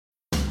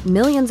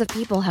Millions of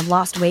people have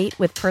lost weight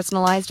with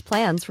personalized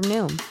plans from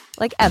Noom.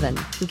 Like Evan,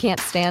 who can't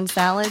stand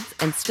salads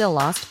and still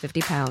lost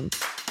 50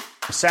 pounds.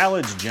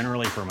 Salads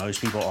generally for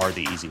most people are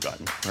the easy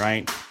button,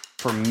 right?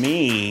 For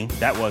me,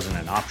 that wasn't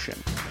an option.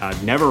 I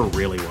never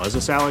really was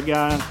a salad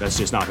guy. That's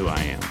just not who I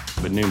am.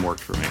 But Noom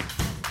worked for me.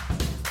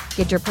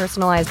 Get your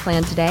personalized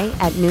plan today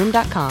at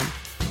Noom.com.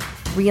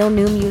 Real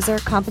Noom user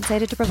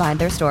compensated to provide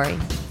their story.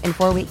 In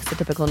 4 weeks, the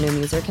typical Noom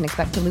user can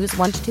expect to lose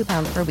 1 to 2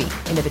 pounds per week.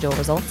 Individual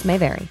results may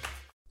vary.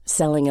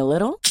 Selling a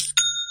little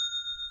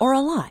or a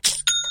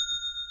lot?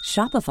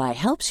 Shopify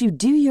helps you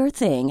do your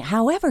thing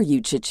however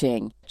you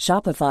cha-ching.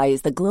 Shopify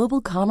is the global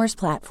commerce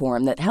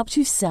platform that helps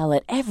you sell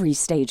at every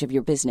stage of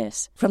your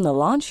business. From the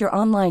launch your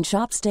online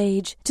shop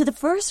stage to the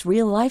first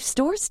real-life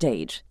store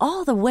stage,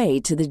 all the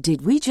way to the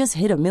did we just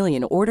hit a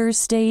million orders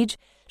stage.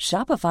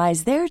 Shopify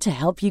is there to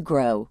help you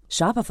grow.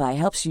 Shopify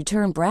helps you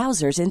turn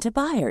browsers into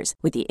buyers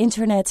with the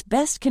internet's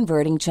best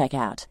converting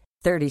checkout.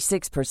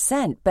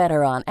 36%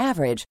 better on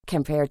average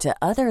compared to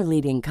other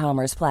leading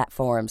commerce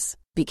platforms.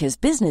 Because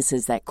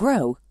businesses that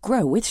grow,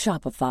 grow with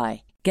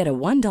Shopify. Get a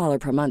 $1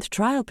 per month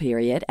trial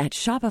period at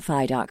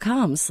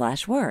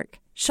shopify.com/work.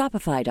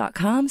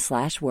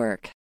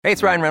 Shopify.com/work. Hey,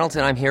 it's Ryan Reynolds,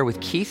 and I'm here with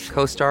Keith,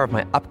 co-star of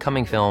my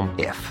upcoming film,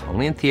 If,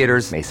 only in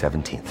theaters May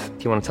 17th.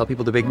 Do you want to tell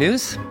people the big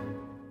news?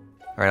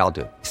 All right, I'll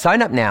do it.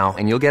 Sign up now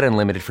and you'll get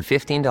unlimited for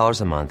 $15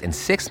 a month and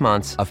 6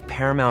 months of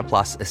Paramount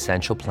Plus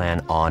Essential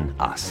Plan on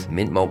us.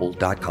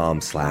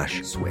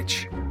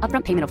 MintMobile.com/switch.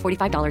 Upfront payment of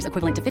 $45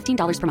 equivalent to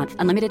 $15 per month.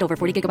 Unlimited over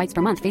 40 gigabytes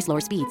per month. Face lower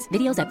speeds.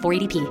 Videos at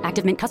 480p.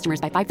 Active Mint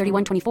customers by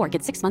 531.24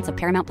 get 6 months of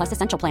Paramount Plus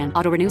Essential Plan.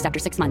 Auto renews after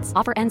 6 months.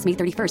 Offer ends May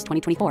 31st,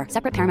 2024.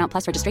 Separate Paramount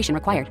Plus registration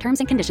required. Terms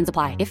and conditions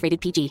apply if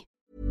rated PG.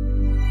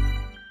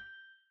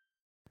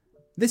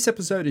 This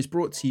episode is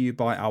brought to you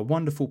by our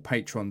wonderful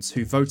patrons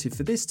who voted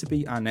for this to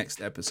be our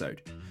next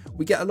episode.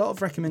 We get a lot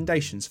of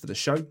recommendations for the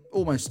show,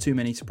 almost too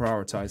many to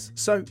prioritise,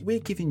 so we're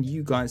giving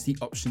you guys the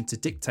option to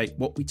dictate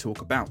what we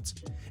talk about.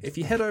 If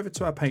you head over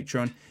to our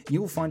Patreon,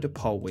 you will find a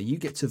poll where you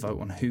get to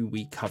vote on who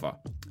we cover.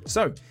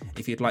 So,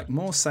 if you'd like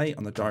more say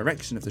on the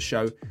direction of the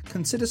show,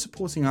 consider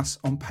supporting us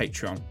on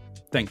Patreon.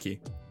 Thank you.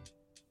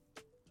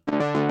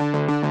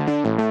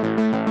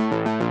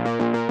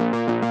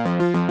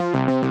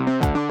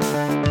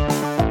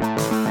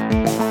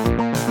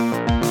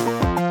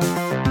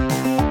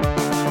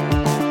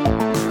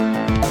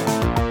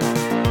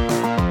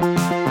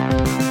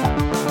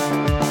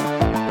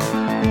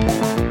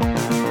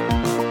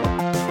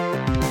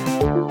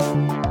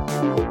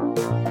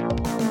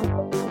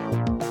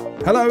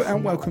 Hello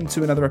and welcome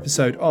to another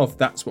episode of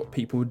That's What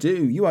People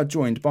Do. You are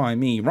joined by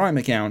me, Ryan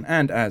McGowan,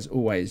 and as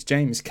always,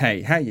 James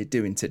K. How you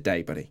doing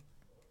today, buddy?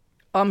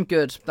 I'm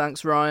good,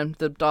 thanks, Ryan.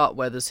 The dark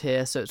weather's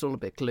here, so it's all a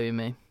bit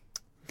gloomy.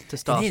 To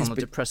start on a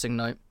depressing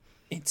note.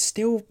 It's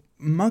still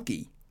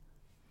muggy.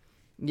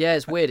 Yeah,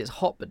 it's weird. It's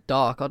hot but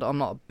dark. I'm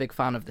not a big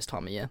fan of this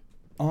time of year.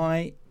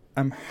 I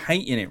am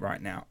hating it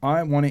right now.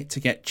 I want it to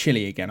get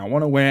chilly again. I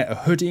want to wear a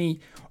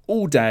hoodie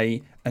all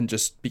day and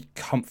just be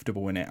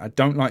comfortable in it. I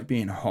don't like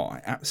being hot.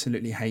 I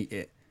absolutely hate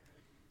it.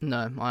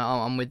 No,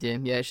 I'm with you.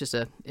 Yeah, it's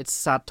a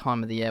sad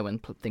time of the year when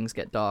things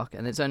get dark,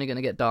 and it's only going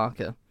to get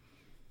darker.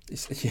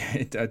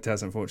 It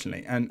does,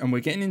 unfortunately. And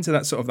we're getting into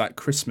that sort of that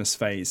Christmas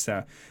phase.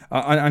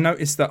 I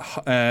noticed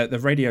that the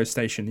radio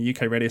station, the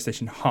UK radio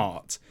station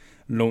Heart,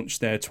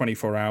 launched their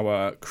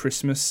 24-hour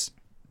Christmas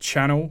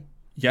channel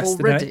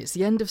yesterday. Already? It's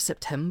the end of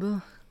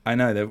September. I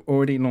know, they've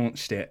already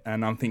launched it,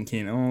 and I'm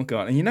thinking, oh,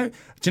 God. And do you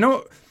know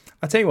what?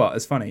 I'll tell you what,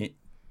 it's funny.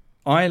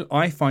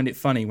 I find it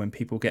funny when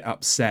people get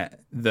upset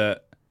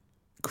that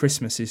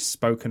Christmas is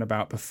spoken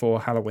about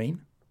before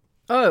Halloween.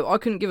 Oh, I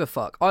couldn't give a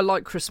fuck. I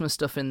like Christmas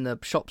stuff in the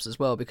shops as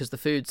well because the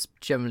food's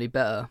generally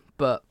better.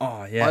 But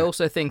I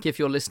also think if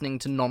you're listening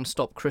to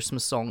non-stop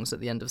Christmas songs at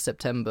the end of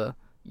September,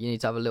 you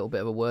need to have a little bit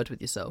of a word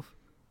with yourself.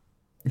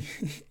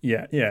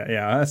 Yeah,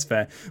 that's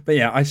fair. But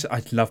yeah, I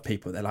love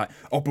people. They're like,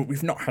 oh, but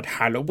we've not had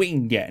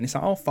Halloween yet. And it's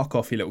like, oh, fuck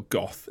off, you little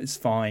goth. It's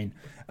fine.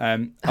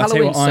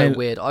 Halloween's so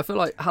weird. I feel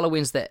like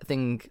Halloween's that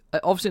thing.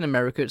 Obviously in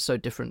America, it's so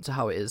different to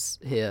how it is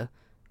here.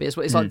 But it's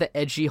like the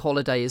edgy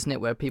holiday, isn't it?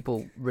 Where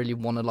people really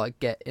want to like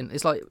get in.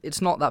 It's like,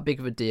 it's not that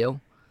big of a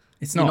deal.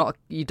 It's not.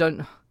 You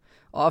don't.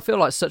 I feel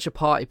like such a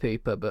party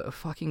pooper, but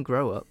fucking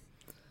grow up.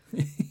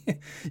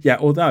 Yeah,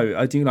 although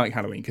I do like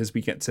Halloween because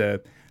we get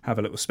to have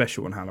a little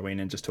special on Halloween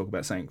and just talk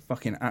about something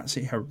fucking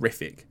absolutely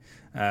horrific.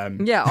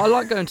 Yeah, I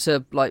like going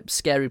to like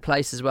scary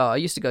places as well. I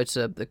used to go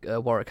to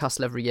the Warwick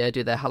Castle every year,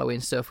 do their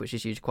Halloween stuff, which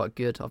is usually quite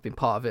good. I've been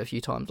part of it a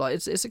few times. Like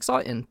it's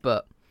exciting,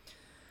 but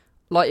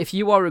like if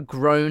you are a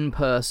grown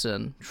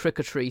person trick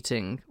or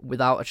treating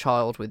without a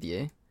child with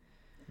you,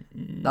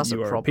 that's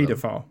you a are problem. a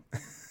paedophile.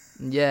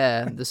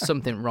 Yeah, there's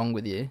something wrong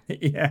with you.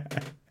 Yeah,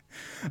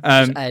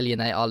 just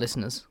alienate our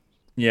listeners.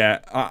 Yeah,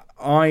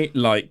 I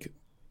like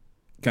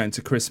going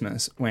to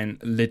Christmas when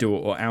Lidl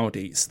or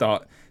Aldi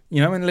start,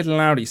 when Lidl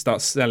and Aldi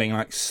start selling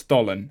like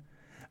Stollen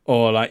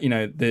or like,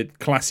 the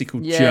classical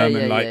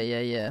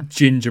German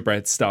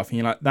gingerbread stuff. And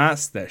you're like,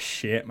 that's the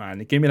shit, man.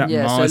 Give me that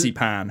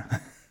marzipan.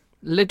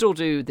 Lidl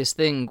do this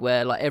thing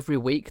where like every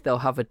week they'll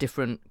have a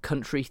different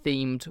country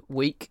themed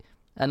week,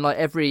 and like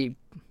every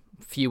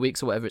few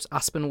weeks or whatever it's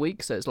Aspen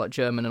week, so it's like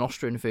German and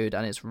Austrian food,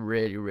 and it's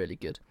really, really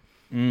good.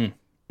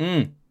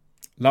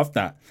 Love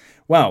that.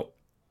 Well,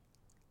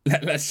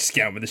 let's just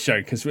get on with the show,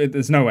 because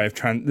there's no way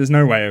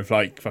of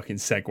like fucking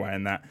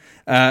segueing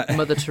that.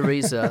 Mother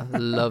Teresa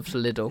loved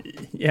Lidl.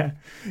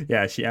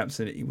 Yeah, she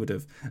absolutely would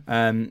have.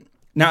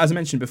 Now, as I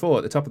mentioned before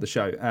at the top of the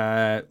show,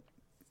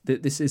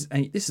 this is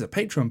a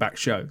Patreon backed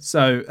show.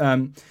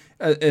 So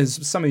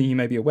as some of you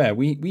may be aware,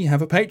 we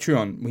have a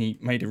Patreon. We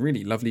made a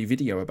really lovely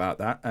video about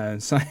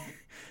that. So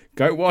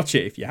go watch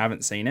it if you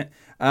haven't seen it.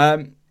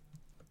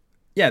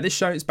 This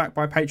show is backed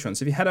by Patreon.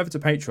 So if you head over to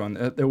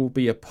Patreon, there will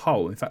be a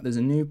poll. In fact, there's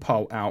a new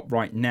poll out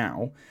right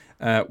now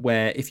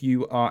where if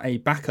you are a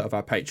backer of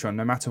our Patreon,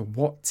 no matter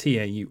what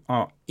tier you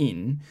are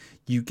in,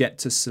 you get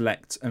to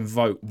select and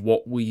vote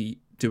what we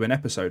do an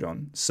episode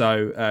on.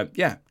 So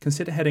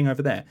consider heading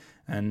over there,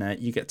 and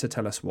you get to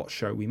tell us what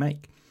show we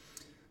make.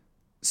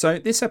 So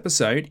this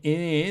episode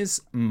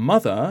is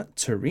Mother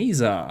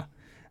Teresa,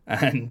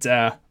 and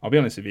I'll be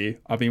honest with you,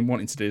 I've been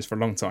wanting to do this for a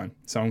long time,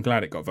 so I'm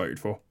glad it got voted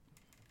for.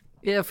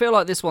 Yeah, I feel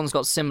like this one's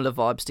got similar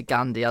vibes to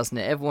Gandhi, hasn't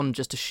it? Everyone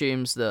just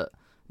assumes that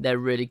they're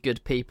really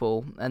good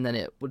people, and then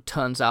it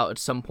turns out at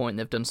some point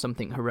they've done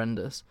something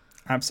horrendous.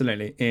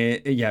 Absolutely.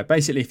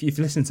 Basically, if you've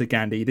listened to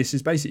Gandhi, this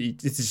is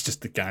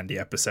just the Gandhi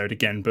episode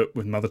again, but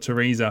with Mother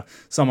Teresa,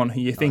 someone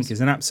who you think is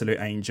an absolute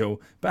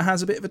angel, but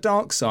has a bit of a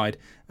dark side,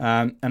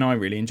 and I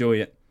really enjoy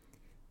it.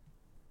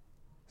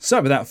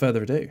 So without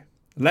further ado,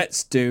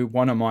 let's do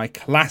one of my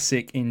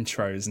classic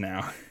intros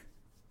now.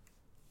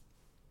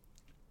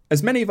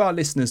 As many of our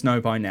listeners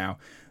know by now,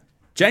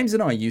 James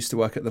and I used to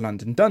work at the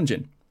London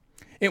Dungeon.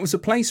 It was a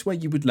place where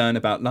you would learn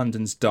about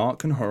London's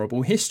dark and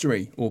horrible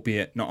history,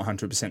 albeit not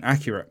 100%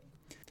 accurate.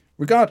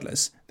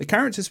 Regardless, the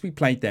characters we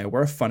played there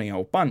were a funny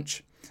old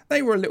bunch.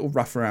 They were a little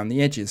rough around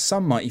the edges,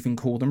 some might even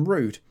call them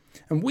rude,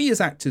 and we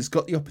as actors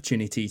got the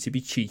opportunity to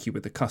be cheeky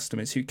with the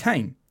customers who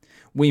came.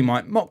 We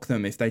might mock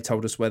them if they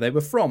told us where they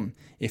were from.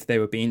 If they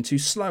were being too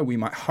slow, we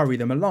might hurry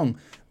them along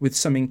with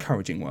some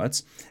encouraging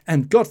words.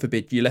 And God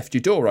forbid you left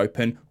your door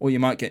open, or you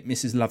might get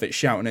Mrs. Lovett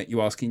shouting at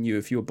you asking you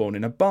if you were born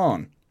in a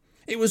barn.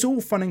 It was all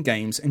fun and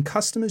games, and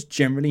customers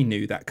generally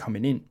knew that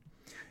coming in.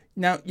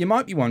 Now, you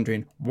might be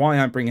wondering why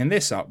I'm bringing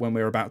this up when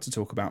we're about to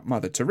talk about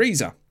Mother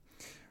Teresa.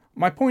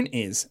 My point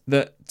is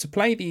that to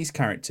play these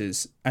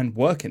characters and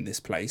work in this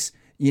place,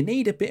 you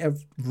need a bit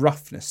of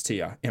roughness to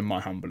you, in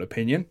my humble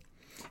opinion.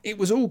 It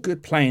was all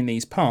good playing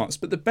these parts,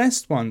 but the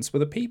best ones were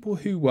the people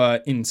who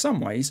were, in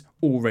some ways,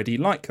 already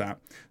like that.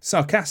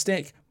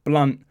 Sarcastic,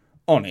 blunt,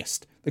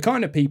 honest. The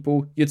kind of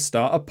people you'd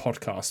start a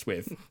podcast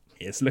with.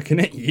 Here's looking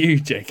at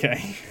you,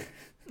 JK.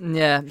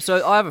 Yeah,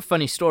 so I have a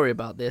funny story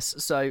about this.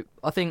 So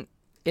I think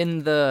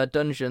in the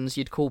dungeons,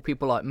 you'd call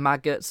people like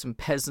maggots and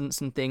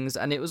peasants and things,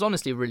 and it was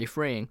honestly really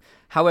freeing.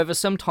 However,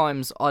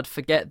 sometimes I'd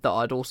forget that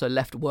I'd also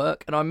left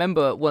work, and I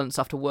remember once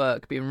after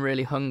work being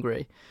really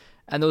hungry,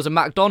 and there was a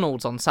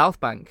McDonald's on South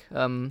Bank.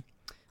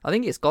 I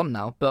think it's gone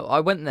now, but I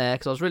went there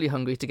because I was really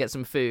hungry to get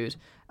some food,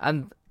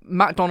 and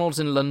McDonald's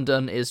in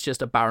London is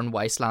just a barren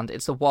wasteland.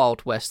 It's the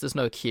Wild West. There's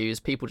no queues.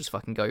 People just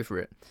fucking go for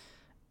it.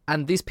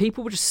 And these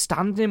people were just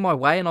standing in my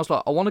way, and I was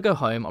like, I want to go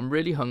home. I'm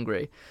really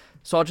hungry.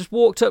 So I just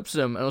walked up to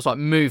them, and I was like,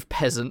 move,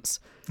 peasants.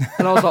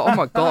 And I was like, oh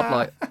my God,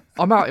 like,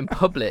 I'm out in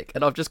public,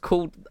 and I've just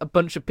called a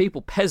bunch of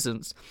people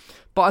peasants.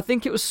 But I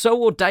think it was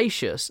so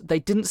audacious, they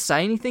didn't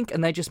say anything,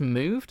 and they just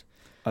moved.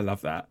 I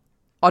love that.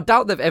 I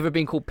doubt they've ever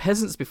been called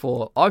peasants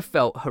before. I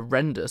felt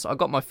horrendous. I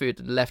got my food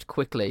and left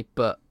quickly,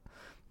 but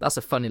that's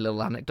a funny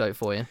little anecdote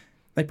for you.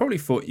 They probably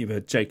thought you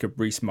were Jacob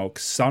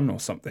Rees-Mogg's son or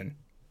something.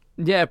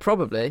 Yeah,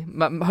 probably.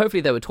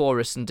 Hopefully they were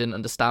tourists and didn't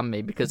understand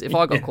me, because if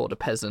I got called a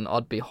peasant,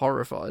 I'd be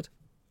horrified.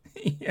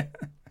 Yeah.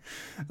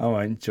 Oh,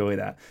 I enjoy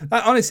that.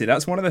 Honestly,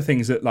 that's one of the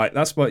things that, like,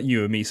 that's what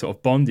you and me sort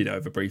of bonded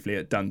over briefly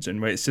at Dungeon,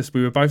 where it's just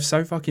we were both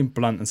so fucking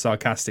blunt and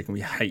sarcastic and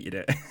we hated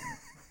it.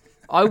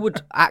 I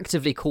would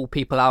actively call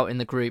people out in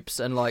the groups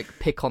and like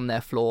pick on their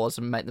flaws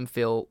and make them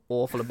feel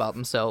awful about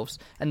themselves.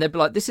 And they'd be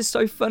like, this is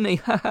so funny.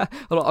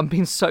 I'm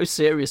being so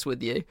serious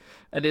with you.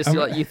 And it's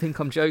like, you think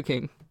I'm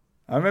joking.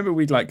 I remember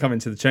we'd like come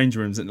into the change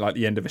rooms at like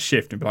the end of a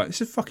shift and be like, this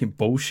is fucking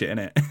bullshit,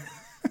 innit?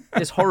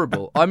 It's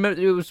horrible. I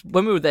remember it was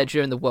when we were there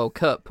during the World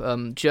Cup.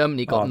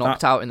 Germany got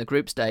knocked out in the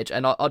group stage,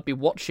 and I'd be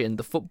watching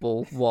the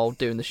football while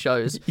doing the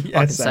shows. Yeah,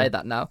 I can say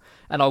that now.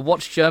 And I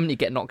watched Germany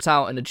get knocked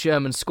out, and a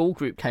German school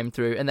group came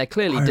through, and they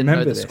clearly didn't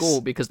know the score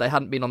because they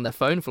hadn't been on their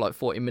phone for like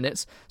 40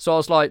 minutes. So I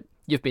was like,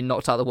 "You've been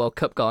knocked out of the World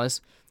Cup,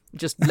 guys.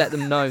 Just let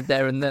them know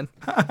there and then."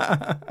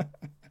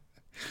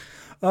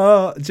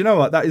 Oh, do you know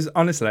what? That is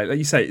honestly, like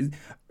you say,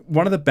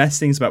 one of the best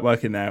things about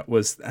working there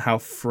was how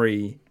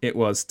freeing it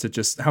was to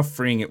just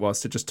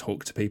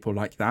talk to people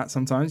like that.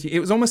 Sometimes it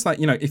was almost like,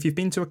 you know, if you've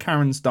been to a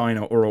Karen's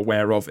diner or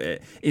aware of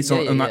it, it's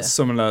on that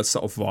similar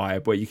sort of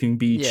vibe where you can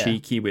be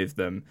cheeky with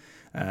them.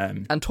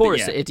 And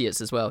tourists are idiots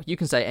as well. You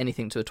can say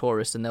anything to a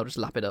tourist and they'll just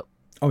lap it up.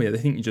 Oh yeah, they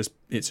think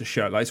it's a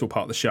show, like it's all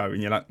part of the show,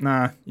 and you're like,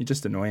 nah, you're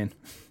just annoying.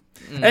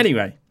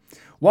 Anyway,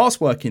 Whilst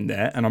working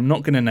there, and I'm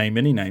not going to name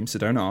any names, so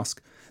don't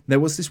ask, there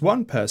was this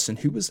one person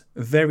who was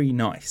very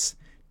nice.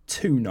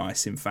 Too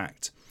nice, in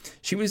fact.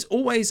 She was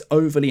always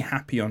overly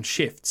happy on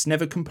shifts,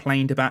 never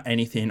complained about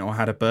anything or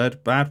had a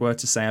bad word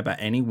to say about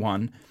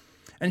anyone.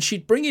 And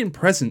she'd bring in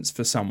presents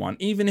for someone,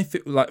 even if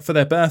it like for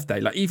their birthday,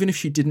 like even if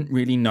she didn't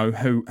really know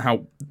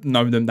how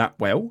know them that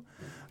well.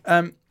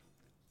 And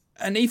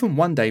even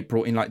one day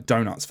brought in like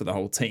donuts for the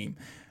whole team.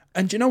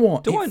 And do you know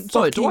what? Do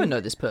I know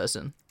this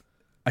person?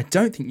 I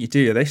don't think you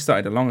do. They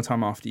started a long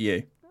time after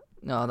you.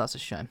 No, that's a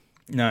shame.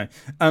 No.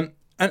 And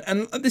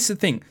this is the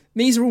thing.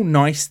 These are all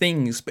nice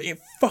things, but it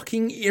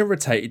fucking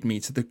irritated me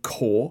to the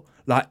core.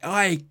 Like,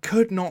 I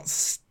could not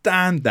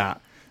stand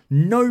that.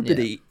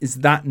 Nobody is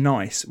that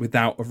nice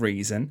without a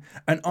reason.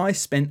 And I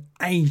spent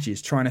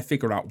ages trying to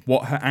figure out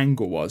what her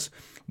angle was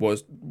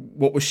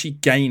what was she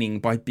gaining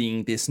by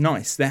being this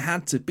nice? There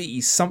had to be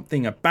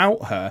something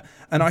about her.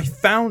 And I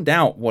found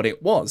out what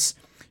it was.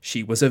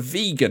 She was a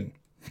vegan.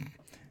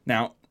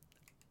 Now,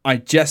 I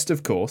jest,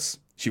 of course.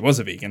 She was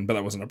a vegan, but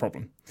that wasn't a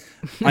problem.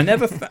 I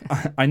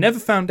never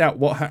found out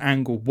what her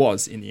angle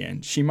was in the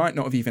end. She might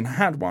not have even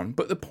had one.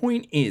 But the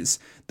point is,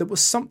 there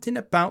was something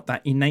about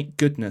that innate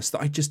goodness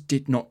that I just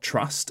did not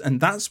trust. And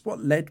that's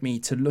what led me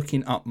to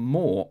looking up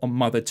more on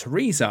Mother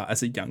Teresa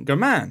as a younger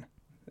man.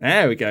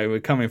 There we go. We're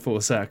coming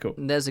full circle.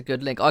 There's a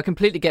good link. I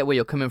completely get where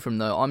you're coming from,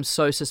 though. I'm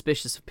so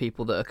suspicious of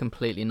people that are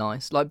completely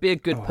nice. Like, be a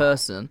good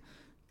person,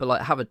 but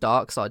like have a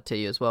dark side to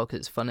you as well, because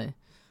it's funny.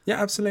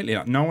 Yeah, absolutely.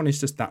 Like, no one is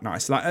just that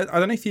nice. Like, I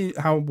don't know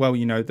how well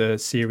you know the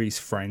series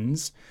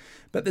Friends,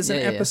 but there's an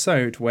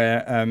episode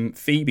where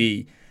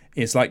Phoebe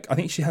is like, I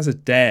think she has a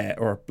dare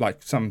or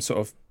like some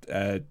sort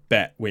of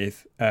bet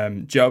with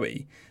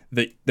Joey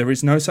that there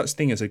is no such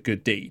thing as a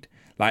good deed.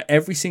 Like,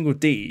 every single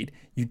deed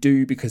you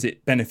do because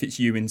it benefits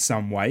you in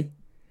some way.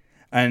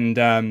 And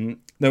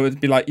there would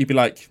be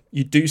like,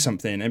 you'd do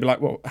something and be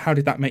like, well, how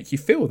did that make you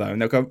feel though?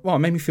 And they'll go, well, it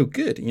made me feel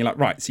good. And you're like,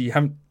 right, so you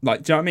haven't,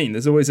 like, do you know what I mean?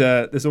 There's always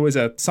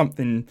a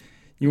something,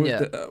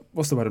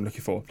 what's the word I'm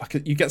looking for? Like,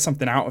 you get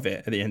something out of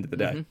it at the end of the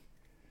day.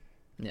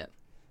 Mm-hmm. Yeah.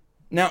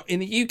 Now, in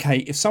the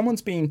UK, if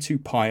someone's being too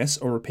pious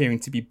or appearing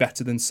to be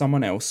better than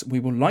someone else, we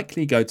will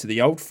likely go to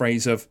the old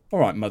phrase of, all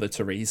right, Mother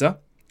Teresa.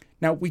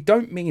 Now, we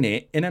don't mean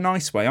it in a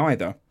nice way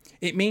either.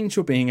 It means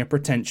you're being a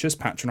pretentious,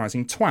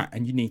 patronising twat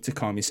and you need to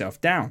calm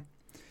yourself down.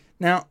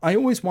 Now, I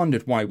always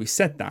wondered why we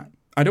said that.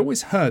 I'd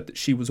always heard that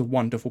she was a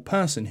wonderful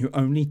person who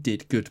only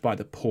did good by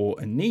the poor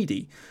and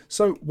needy.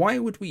 So why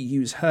would we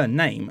use her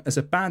name as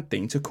a bad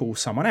thing to call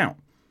someone out?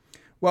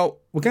 Well,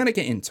 we're going to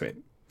get into it.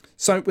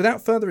 So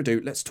without further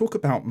ado, let's talk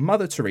about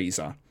Mother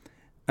Teresa.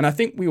 And I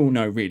think we all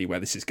know really where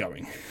this is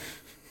going.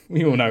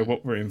 We all know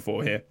what we're in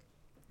for here.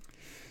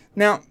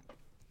 Now,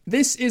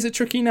 this is a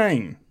tricky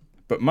name,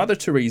 but Mother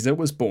Teresa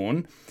was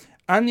born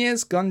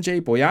Agnes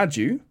Gunje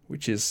Boyaju,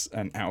 which is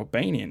an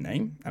Albanian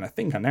name, and I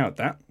think I nailed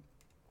that.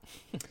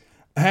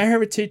 Her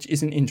heritage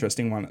is an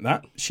interesting one at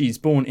that. She's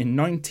born in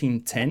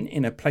 1910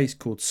 in a place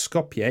called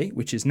Skopje,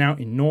 which is now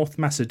in North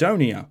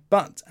Macedonia,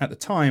 but at the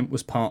time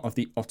was part of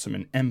the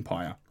Ottoman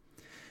Empire.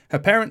 Her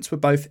parents were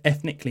both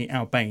ethnically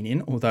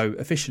Albanian, although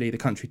officially the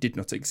country did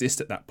not exist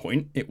at that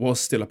point. It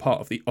was still a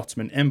part of the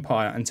Ottoman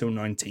Empire until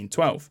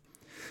 1912.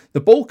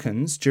 The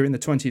Balkans during the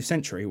 20th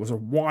century was a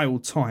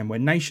wild time where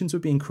nations were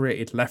being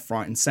created left,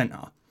 right and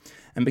centre.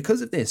 And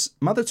because of this,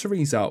 Mother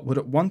Teresa would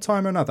at one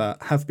time or another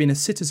have been a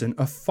citizen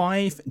of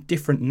 5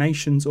 different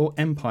nations or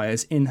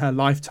empires in her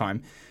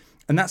lifetime.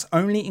 And that's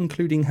only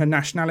including her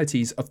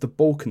nationalities of the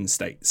Balkan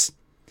states.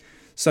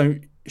 So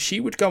she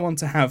would go on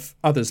to have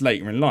others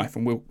later in life,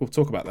 and we'll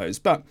talk about those.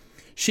 But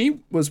she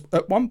was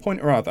at one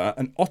point or other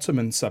an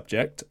Ottoman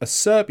subject, a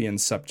Serbian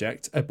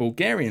subject, a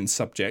Bulgarian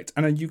subject,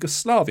 and a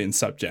Yugoslavian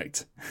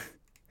subject.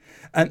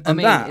 And I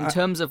mean, in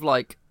terms of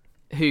like,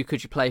 who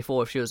could you play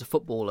for if she was a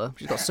footballer?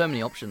 She's got so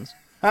many options.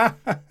 And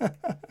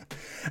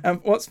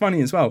what's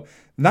funny as well,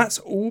 that's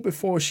all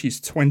before she's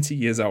 20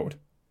 years old.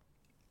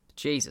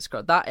 Jesus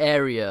Christ, that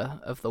area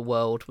of the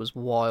world was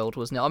wild,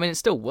 wasn't it? I mean, it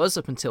still was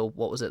up until,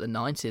 what was it, the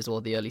 90s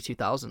or the early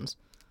 2000s?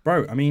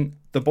 Bro, I mean,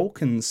 the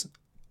Balkans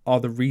are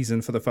the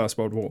reason for the First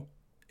World War.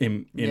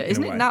 Isn't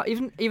it now?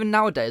 Even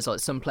nowadays, like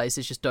some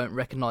places just don't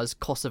recognise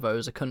Kosovo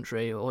as a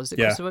country, or is it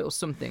Kosovo or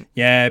something?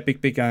 Yeah,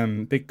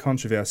 big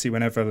controversy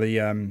whenever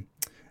the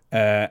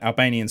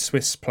Albanian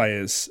Swiss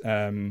players,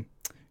 Yerdan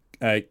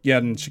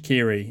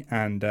Shaqiri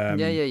and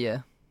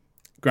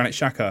Granit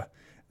Xhaka,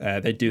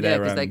 they do their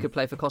because they could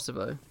play for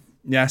Kosovo.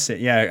 That's it,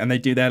 yeah, and they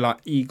do their like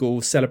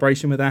eagle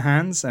celebration with their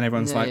hands, and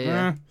everyone's what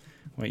are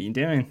you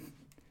doing?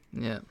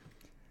 Yeah.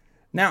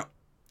 Now,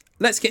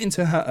 let's get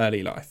into her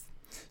early life.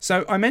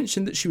 So I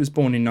mentioned that she was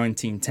born in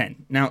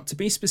 1910. Now, to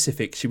be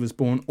specific, she was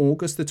born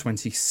August the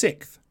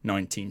 26th,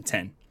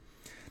 1910.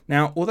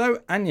 Now, although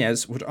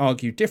Agnes would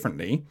argue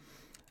differently,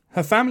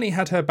 her family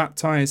had her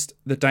baptised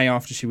the day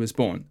after she was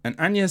born, and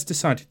Agnes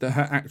decided that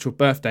her actual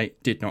birth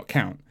date did not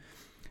count.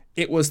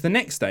 It was the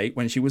next day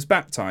when she was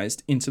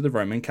baptised into the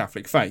Roman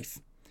Catholic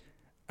faith.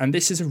 And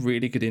this is a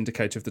really good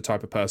indicator of the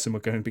type of person we're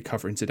going to be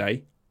covering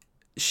today.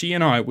 she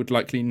and I would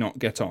likely not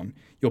get on.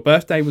 Your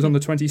birthday was on the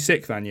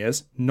 26th,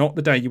 Agnes, not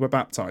the day you were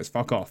baptised.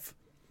 Fuck off.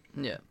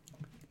 Yeah.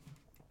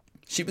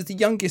 She was the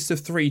youngest of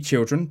 3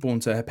 children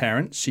born to her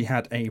parents. She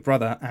had a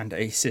brother and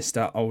a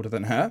sister older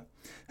than her.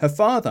 Her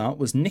father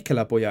was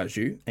Nicolas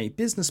Boyaju, a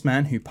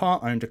businessman who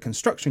part-owned a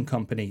construction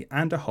company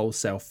and a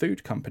wholesale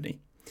food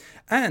company.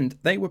 And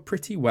they were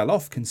pretty well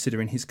off,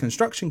 considering his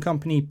construction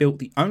company built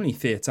the only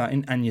theatre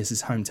in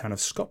Agnes's hometown of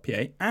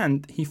Skopje,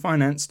 and he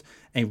financed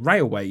a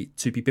railway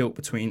to be built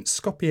between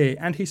Skopje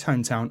and his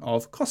hometown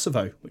of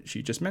Kosovo, which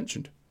you just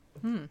mentioned.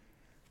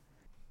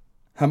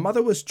 Her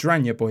mother was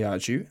Dranja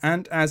Boyaju,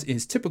 and as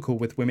is typical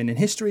with women in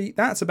history,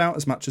 that's about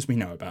as much as we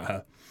know about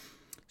her.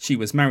 She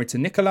was married to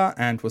Nicola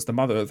and was the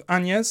mother of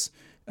Agnes.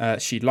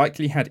 She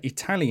likely had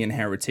Italian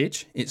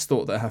heritage. It's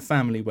thought that her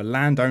family were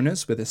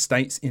landowners with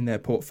estates in their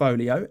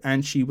portfolio,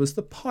 and she was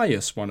the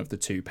pious one of the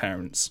 2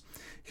 parents,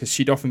 because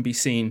she'd often be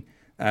seen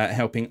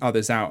helping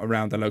others out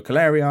around the local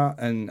area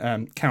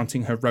and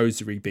counting her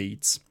rosary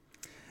beads.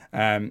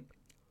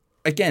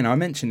 Again, I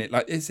mention it,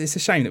 like it's a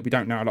shame that we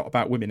don't know a lot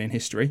about women in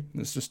history.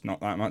 There's just not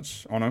that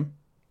much on them.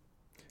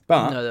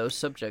 But No, there were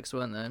subjects,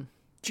 weren't there?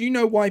 do you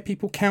know why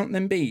people count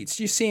them beads?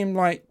 Do you see them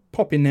like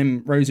popping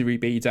them rosary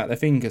beads out their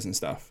fingers and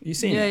stuff? You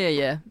seen it?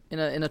 Yeah. In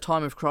a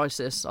time of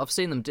crisis, I've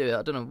seen them do it.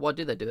 I don't know, why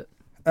do they do it?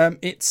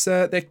 It's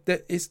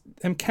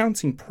them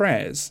counting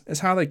prayers. It's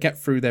how they get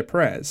through their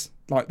prayers.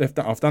 Like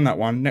I've done that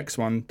one, next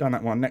one, done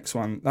that one, next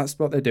one. That's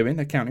what they're doing.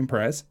 They're counting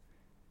prayers.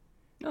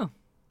 Oh,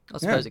 I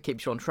suppose it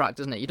keeps you on track,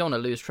 doesn't it? You don't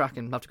want to lose track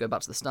and have to go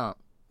back to the start.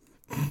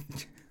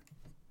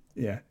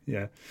 Yeah.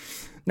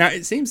 Now,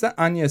 it seems that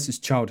Agnes's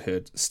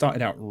childhood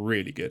started out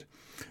really good.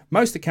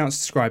 Most accounts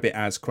describe it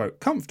as, quote,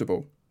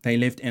 comfortable. They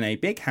lived in a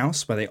big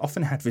house where they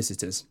often had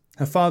visitors.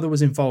 Her father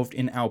was involved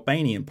in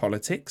Albanian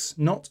politics,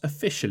 not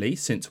officially,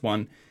 since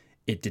 1,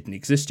 it didn't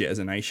exist yet as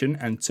a nation,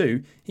 and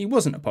 2, he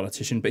wasn't a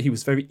politician, but he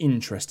was very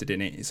interested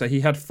in it. So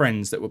he had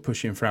friends that were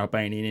pushing for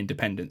Albanian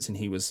independence, and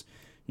he was,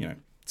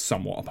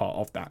 somewhat a part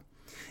of that.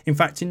 In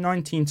fact, in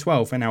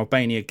 1912, when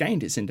Albania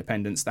gained its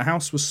independence, the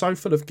house was so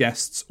full of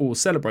guests all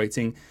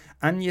celebrating,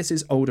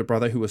 Agnes's older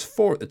brother, who was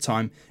 4 at the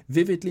time,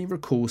 vividly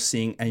recalls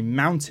seeing a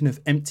mountain of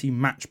empty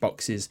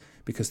matchboxes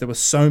because there were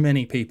so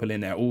many people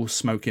in there all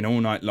smoking all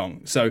night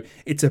long. So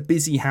it's a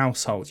busy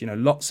household,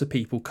 lots of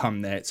people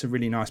come there. It's a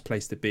really nice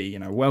place to be,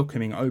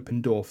 welcoming,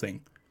 open door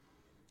thing.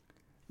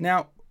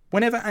 Now,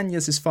 whenever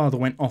Agnes's father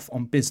went off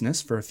on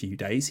business for a few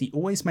days, he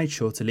always made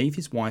sure to leave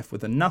his wife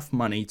with enough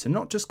money to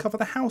not just cover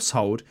the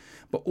household,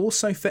 but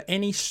also for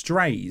any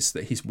strays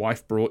that his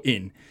wife brought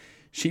in.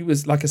 She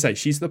was, like I say,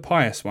 she's the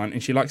pious one,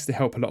 and she likes to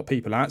help a lot of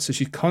people out, so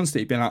she's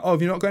constantly been like, oh,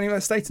 have you not got anywhere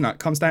to stay tonight?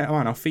 Come stay at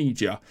mine, I'll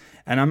feed you.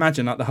 And I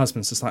imagine, the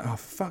husband's just like, oh, for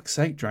fuck's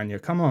sake, Dranja,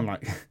 come on,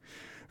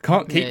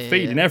 can't keep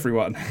feeding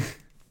everyone.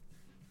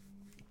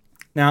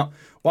 Now,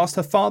 whilst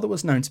her father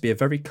was known to be a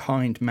very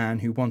kind man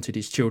who wanted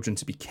his children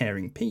to be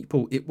caring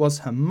people, it was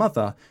her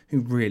mother who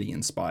really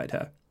inspired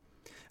her.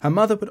 Her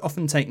mother would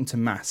often take them to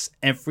mass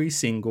every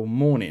single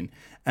morning,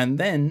 and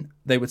then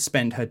they would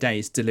spend her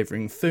days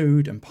delivering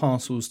food and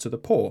parcels to the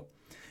poor.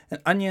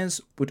 And Agnes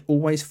would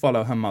always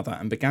follow her mother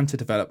and began to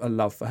develop a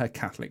love for her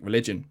Catholic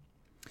religion.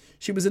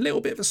 She was a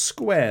little bit of a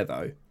square,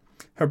 though.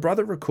 Her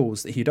brother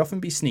recalls that he'd often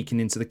be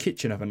sneaking into the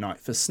kitchen of a night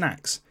for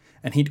snacks,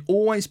 and he'd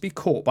always be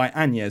caught by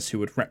Agnes, who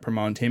would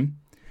reprimand him.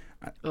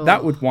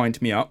 That would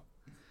wind me up.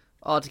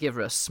 I'd give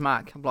her a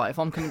smack. I'm like, if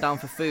I'm coming down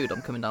for food,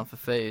 I'm coming down for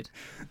food.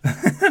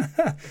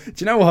 Do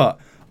you know what?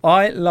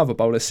 I love a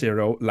bowl of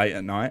cereal late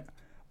at night.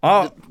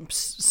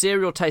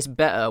 Cereal tastes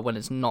better when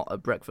it's not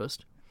at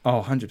breakfast.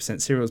 Oh,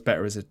 100%. Cereal's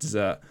better as a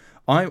dessert.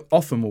 I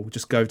often will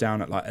just go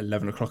down at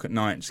 11 o'clock at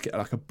night and just get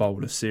a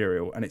bowl of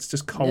cereal, and it's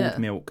just cold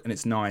milk and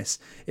it's nice.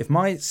 If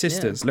my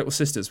little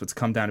sisters were to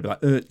come down and be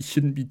like, you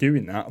shouldn't be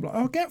doing that, I'm like,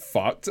 oh, get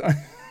fucked.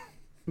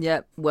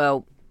 Yeah,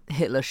 well,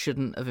 Hitler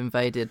shouldn't have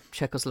invaded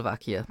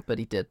Czechoslovakia, but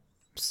he did.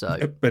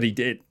 So, but he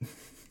did.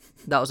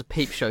 That was a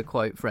Peep Show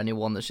quote for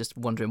anyone that's just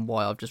wondering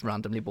why I've just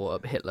randomly brought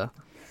up Hitler.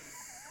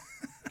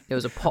 It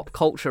was a pop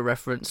culture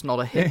reference, not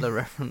a Hitler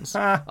reference.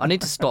 I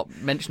need to stop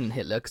mentioning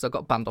Hitler because I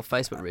got banned off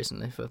Facebook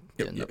recently for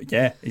doing that.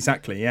 Yeah,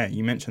 exactly. Yeah,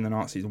 you mention the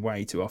Nazis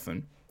way too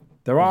often.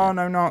 There are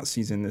no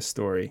Nazis in this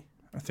story,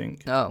 I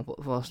think. Oh,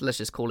 well, let's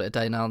just call it a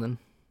day now then.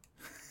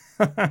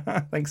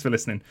 Thanks for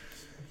listening.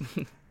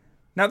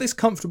 Now, this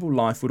comfortable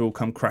life would all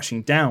come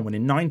crashing down when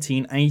in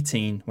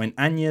 1918, when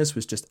Agnes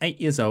was just 8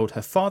 years old,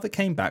 her father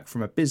came back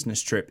from a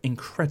business trip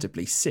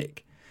incredibly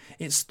sick.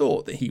 It's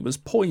thought that he was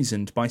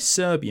poisoned by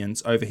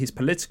Serbians over his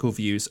political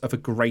views of a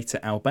greater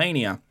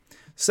Albania.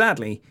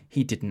 Sadly,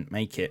 he didn't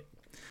make it.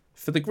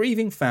 For the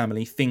grieving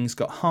family, things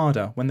got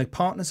harder when the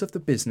partners of the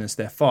business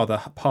their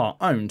father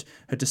part-owned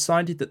had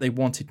decided that they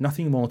wanted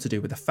nothing more to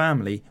do with the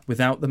family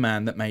without the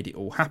man that made it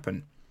all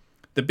happen.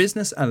 The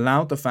business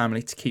allowed the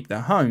family to keep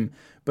their home,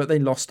 but they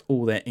lost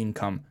all their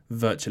income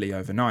virtually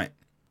overnight.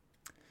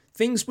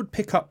 Things would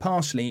pick up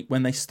partially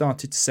when they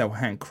started to sell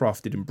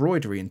handcrafted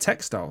embroidery and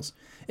textiles.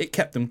 It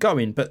kept them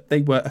going, but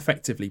they were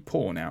effectively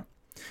poor now.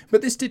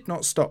 But this did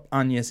not stop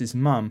Agnes's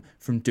mum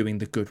from doing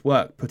the good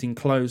work, putting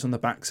clothes on the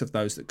backs of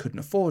those that couldn't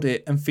afford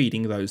it and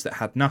feeding those that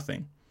had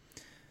nothing.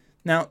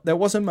 Now, there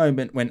was a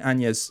moment when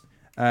Agnes,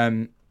 as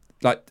an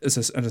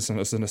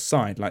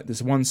aside, like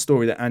there's one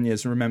story that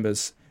Agnes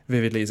remembers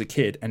vividly as a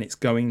kid, and it's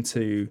going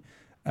to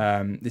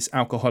this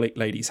alcoholic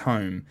lady's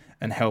home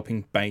and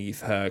helping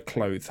bathe her,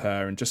 clothe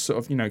her, and just sort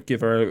of, give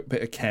her a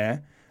bit of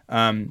care,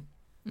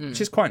 which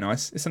is quite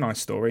nice. It's a nice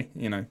story,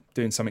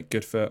 doing something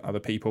good for other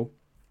people.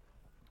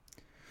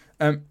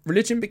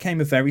 Religion became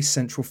a very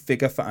central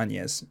figure for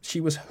Agnes. She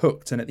was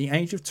hooked, and at the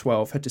age of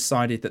 12 had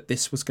decided that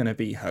this was going to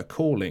be her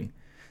calling,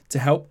 to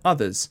help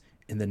others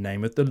in the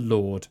name of the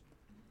Lord.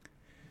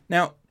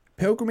 Now,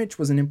 pilgrimage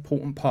was an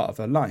important part of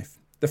her life.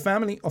 The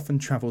family often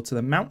travelled to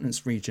the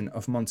mountainous region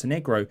of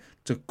Montenegro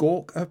to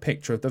gawk at a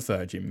picture of the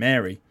Virgin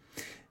Mary.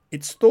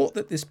 It's thought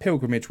that this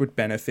pilgrimage would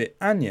benefit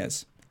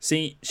Agnes.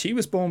 See, she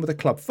was born with a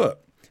club foot,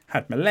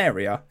 had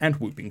malaria and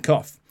whooping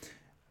cough,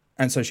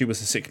 and so she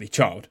was a sickly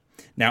child.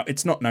 Now,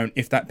 it's not known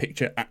if that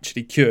picture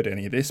actually cured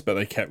any of this, but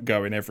they kept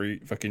going every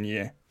fucking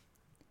year.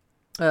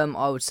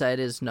 I would say it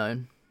is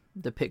known.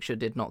 The picture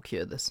did not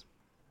cure this.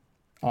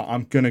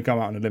 I'm going to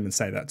go out on a limb and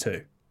say that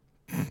too.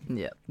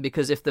 Yeah,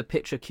 because if the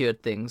picture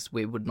cured things,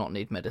 we would not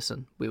need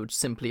medicine. We would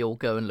simply all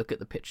go and look at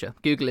the picture.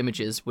 Google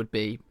Images would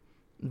be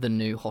the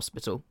new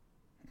hospital.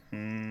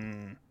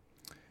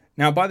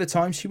 Now, by the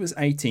time she was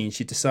 18,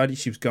 she decided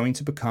she was going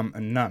to become a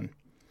nun.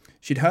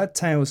 She'd heard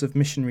tales of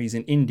missionaries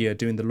in India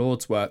doing the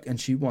Lord's work, and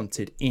she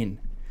wanted in.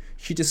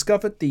 She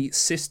discovered the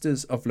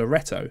Sisters of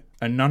Loreto,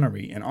 a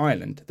nunnery in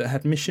Ireland that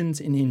had missions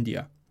in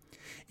India.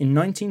 In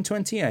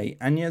 1928,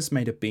 Agnes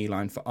made a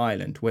beeline for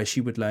Ireland, where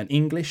she would learn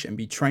English and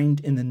be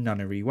trained in the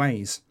nunnery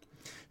ways.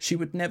 She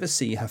would never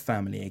see her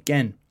family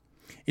again.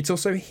 It's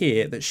also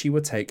here that she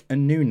would take a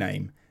new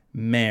name,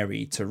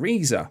 Mary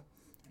Teresa.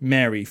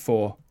 Mary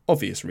for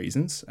obvious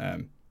reasons,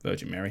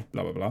 Virgin Mary,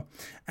 blah, blah, blah.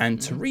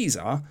 And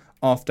Teresa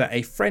after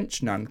a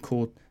French nun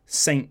called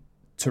Saint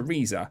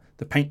Teresa,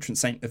 the patron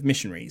saint of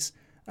missionaries.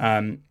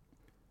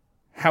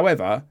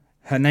 However,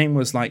 her name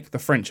was like the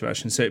French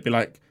version, so it'd be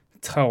like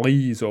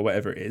Therese or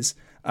whatever it is.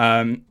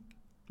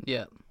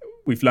 Yeah.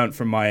 We've learnt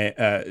from my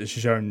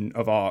Joan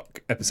of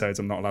Arc episodes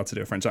I'm not allowed to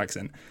do a French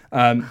accent.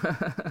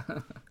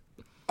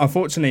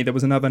 Unfortunately, there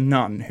was another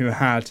nun who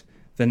had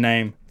the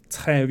name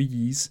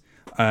Therese,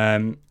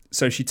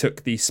 so she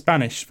took the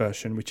Spanish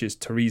version, which is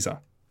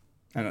Teresa,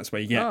 and that's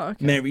where you get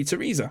Mary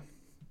Teresa.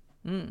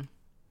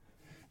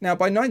 Now,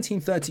 by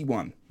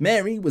 1931,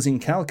 Mary was in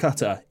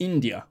Calcutta,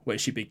 India, where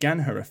she began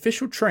her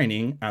official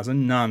training as a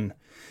nun.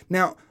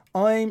 Now,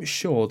 I'm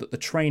sure that the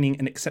training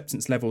and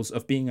acceptance levels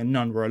of being a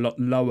nun were a lot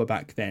lower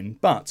back then,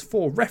 but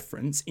for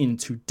reference, in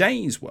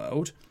today's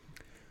world,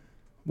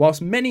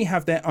 whilst many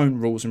have their own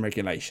rules and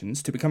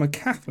regulations, to become a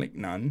Catholic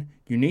nun,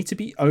 you need to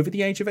be over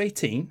the age of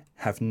 18,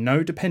 have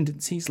no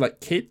dependencies like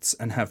kids,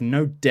 and have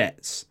no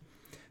debts.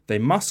 They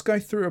must go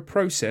through a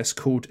process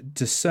called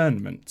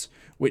discernment,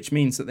 which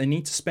means that they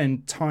need to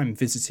spend time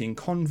visiting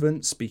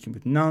convents, speaking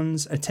with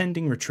nuns,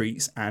 attending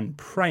retreats, and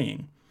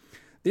praying.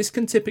 This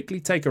can typically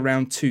take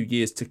around 2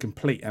 years to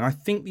complete, and I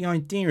think the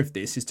idea of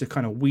this is to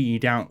kind of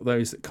weed out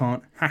those that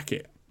can't hack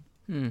it.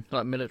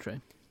 Like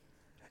military.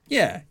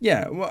 Yeah.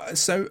 Well,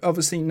 so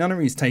obviously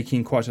nunnery is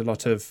taking quite a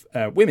lot of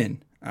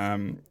women,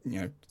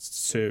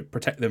 to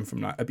protect them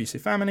from like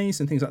abusive families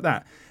and things like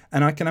that.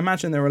 And I can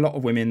imagine there are a lot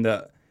of women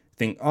that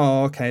think,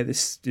 oh, okay,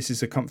 this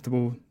is a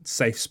comfortable,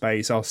 safe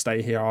space. I'll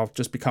stay here. I'll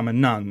just become a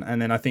nun. And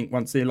then I think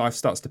once their life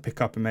starts to pick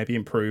up and maybe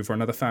improve, or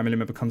another family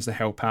member comes to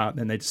help out,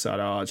 then they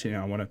decide, oh, actually,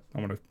 I want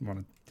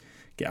to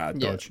get out of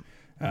Dodge.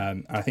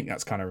 I think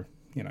that's kind of,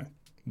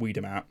 weed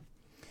them out.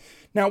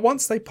 Now,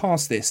 once they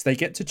pass this, they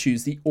get to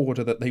choose the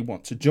order that they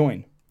want to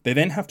join. They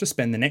then have to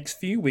spend the next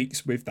few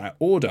weeks with that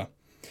order.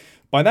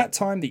 By that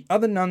time, the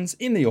other nuns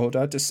in the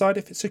order decide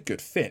if it's a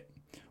good fit.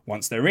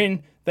 Once they're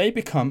in, they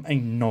become a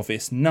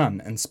novice nun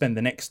and spend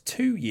the next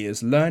 2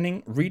 years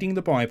learning, reading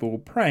the Bible,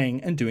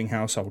 praying and doing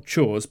household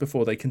chores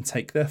before they can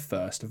take their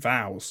first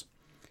vows.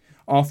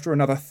 After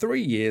another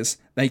 3 years,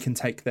 they can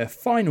take their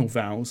final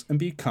vows and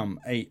become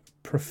a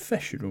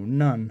professional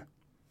nun.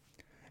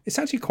 It's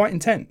actually quite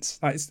intense.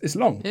 Like it's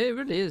long. Yeah, it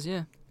really is,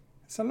 yeah.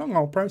 It's a long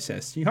old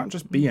process. You can't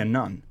just be a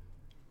nun.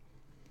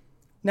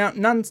 Now,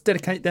 nuns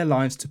dedicate their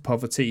lives to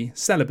poverty,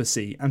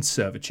 celibacy and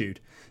servitude.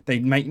 They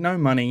make no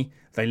money,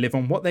 they live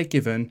on what they're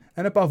given,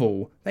 and above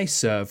all, they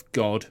serve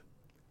God.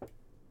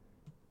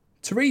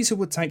 Teresa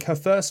would take her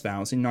first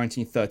vows in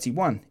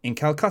 1931. In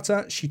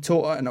Calcutta, she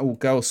taught at an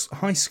all-girls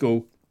high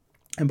school,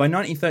 and by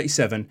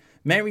 1937,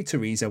 Mary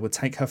Teresa would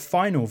take her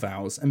final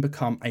vows and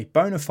become a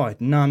bona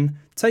fide nun,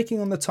 taking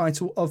on the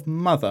title of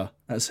Mother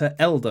as an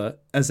elder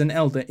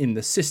in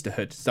the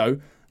sisterhood. So,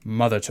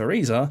 Mother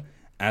Teresa,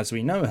 as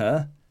we know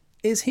her,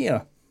 is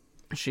here.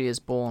 She is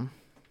born.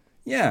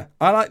 Yeah,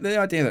 I like the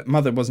idea that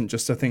Mother wasn't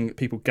just a thing that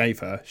people gave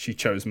her. She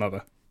chose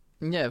Mother.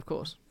 Yeah, of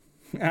course.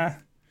 Now,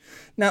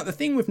 the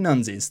thing with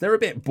nuns is they're a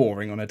bit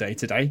boring on a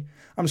day-to-day.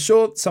 I'm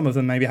sure some of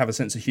them maybe have a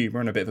sense of humour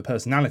and a bit of a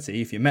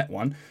personality if you met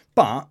one,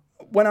 but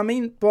when I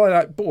mean by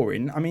like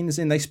boring, I mean as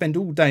in they spend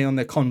all day on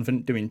their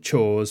convent doing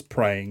chores,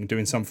 praying,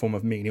 doing some form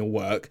of menial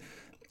work,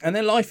 and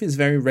their life is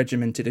very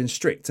regimented and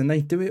strict, and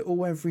they do it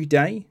all every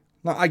day.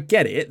 Like, I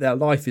get it, their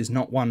life is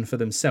not one for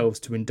themselves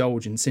to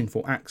indulge in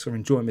sinful acts or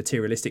enjoy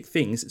materialistic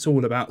things. It's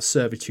all about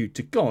servitude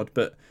to God,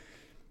 but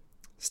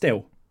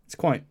still, it's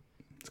quite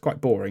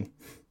boring.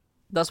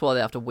 That's why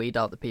they have to weed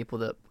out the people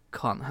that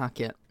can't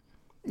hack it.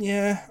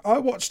 Yeah, I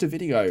watched a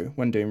video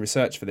when doing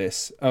research for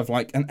this of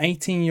like an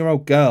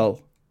 18-year-old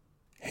girl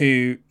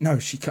who... No,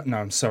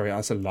 I'm sorry,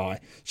 that's a lie.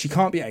 She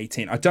can't be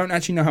 18. I don't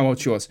actually know how old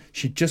she was.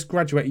 She just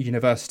graduated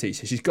university,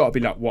 so she's got to be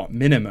like, what,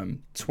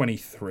 minimum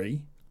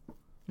 23?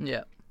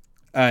 Yeah.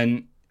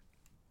 And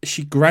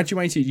she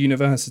graduated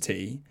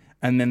university,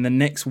 and then the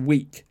next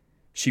week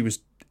she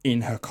was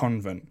in her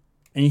convent.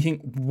 And you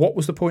think, what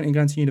was the point in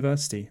going to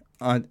university?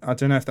 I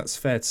don't know if that's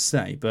fair to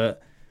say,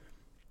 but,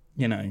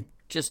 you know...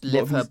 Just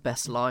live her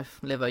best life.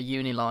 Live her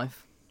uni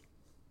life.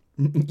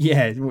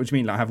 Yeah, what do you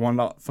mean? Like have one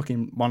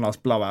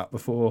last blowout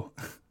before...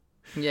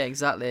 Yeah,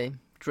 exactly.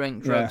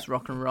 Drink, drugs,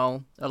 rock and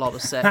roll, a lot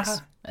of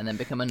sex, and then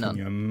become a nun. Can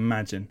you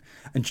imagine?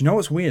 And do you know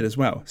what's weird as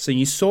well? So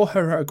you saw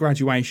her at her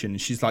graduation.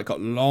 She's like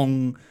got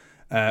long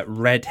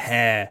red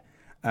hair.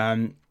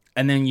 And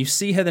then you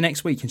see her the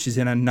next week and she's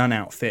in a nun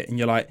outfit. And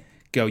you're like,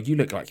 girl, you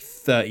look like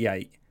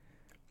 38.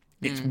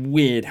 It's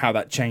weird how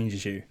that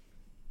changes you.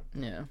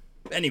 Yeah.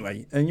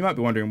 Anyway, and you might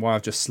be wondering why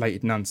I've just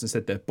slated nuns and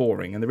said they're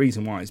boring. And the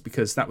reason why is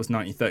because that was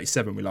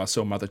 1937 we last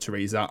saw Mother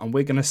Teresa. And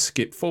we're going to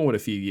skip forward a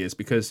few years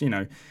because, you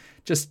know,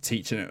 just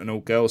teaching at an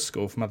all-girls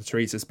school for Mother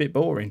Teresa is a bit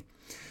boring.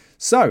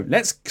 So,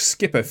 let's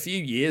skip a few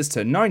years to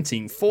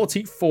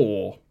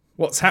 1944.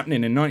 What's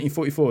happening in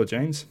 1944,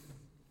 James?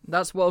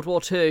 That's World War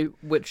II,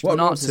 which the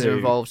Nazis are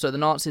involved, so the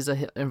Nazis are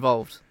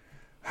involved.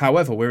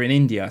 However, we're in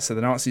India, so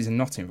the Nazis are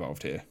not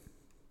involved here.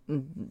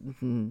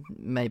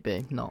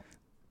 Maybe not.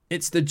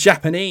 It's the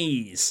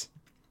Japanese.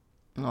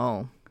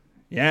 Oh.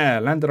 Yeah,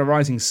 land of the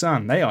rising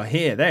sun. They are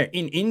here. They're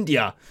in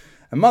India.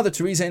 And Mother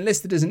Teresa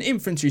enlisted as an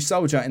infantry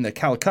soldier in the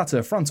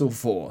Calcutta Frontal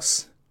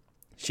Force.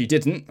 She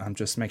didn't. I'm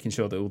just making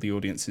sure that all the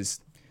audience is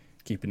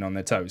keeping on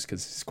their toes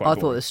because it's quite boring.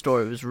 I thought this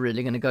story was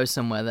really going to go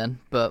somewhere then,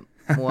 but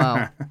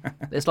wow.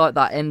 It's like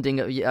that ending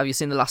of... Have you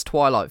seen the last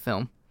Twilight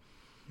film?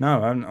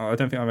 No, I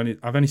don't think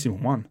I've only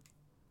seen one.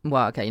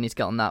 Well, okay, you need to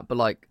get on that, but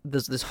like,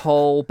 there's this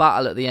whole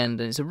battle at the end,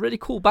 and it's a really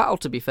cool battle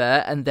to be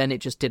fair, and then it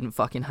just didn't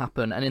fucking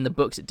happen, and in the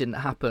books it didn't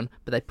happen,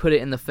 but they put it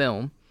in the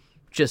film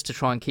just to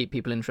try and keep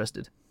people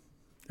interested.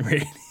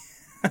 Really?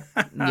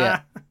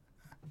 Yeah.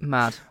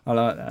 Mad. I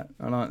like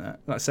that.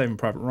 Like Saving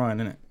Private Ryan,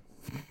 isn't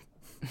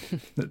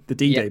it? The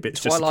D-Day bits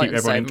just Twilight to keep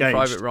everyone and engaged.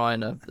 Private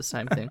Ryan are the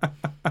same thing.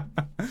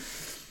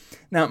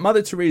 Now,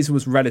 Mother Teresa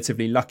was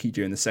relatively lucky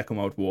during the Second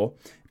World War.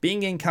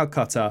 Being in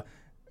Calcutta,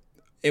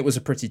 it was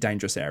a pretty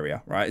dangerous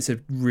area, right? It's a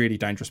really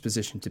dangerous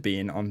position to be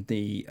in on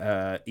the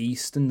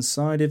eastern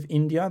side of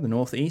India, the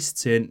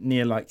northeast,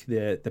 near like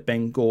the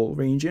Bengal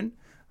region,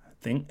 I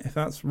think, if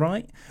that's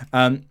right.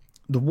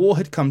 The war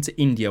had come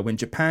to India when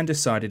Japan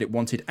decided it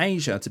wanted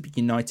Asia to be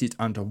united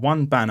under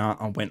one banner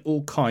and went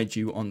all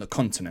kaiju on the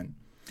continent.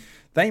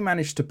 They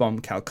managed to bomb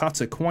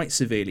Calcutta quite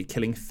severely,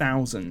 killing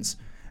thousands.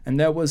 And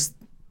there was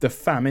the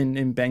famine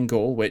in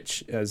Bengal,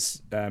 which,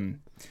 as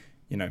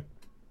you know,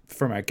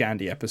 from our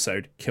Gandhi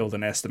episode, killed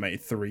an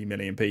estimated 3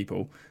 million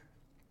people.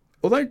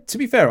 Although, to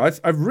be fair,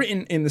 I've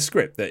written in the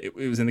script that it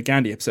was in the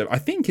Gandhi episode. I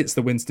think it's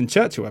the Winston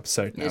Churchill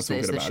episode now. It's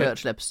the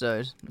Churchill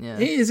episode, yeah.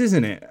 It is,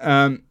 isn't it?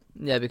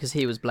 Yeah, because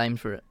he was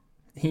blamed for it.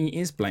 He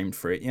is blamed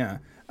for it, yeah.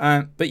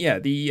 But yeah,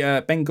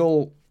 the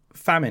Bengal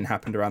famine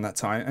happened around that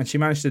time, and she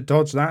managed to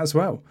dodge that as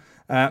well.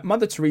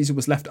 Mother Teresa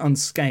was left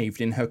unscathed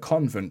in her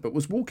convent, but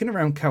was walking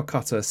around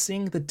Calcutta,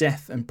 seeing the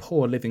death and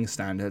poor living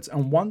standards,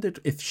 and wondered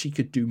if she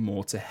could do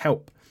more to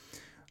help.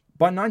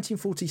 By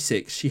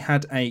 1946, she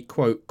had a,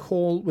 quote,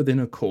 call within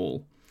a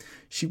call.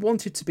 She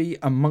wanted to be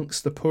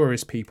amongst the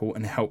poorest people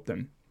and help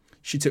them.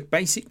 She took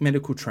basic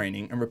medical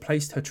training and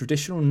replaced her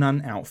traditional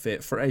nun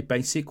outfit for a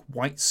basic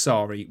white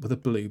sari with a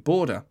blue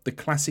border, the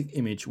classic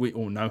image we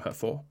all know her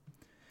for.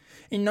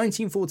 In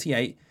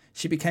 1948,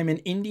 she became an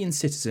Indian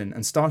citizen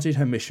and started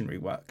her missionary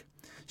work.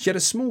 She had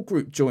a small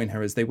group join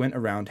her as they went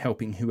around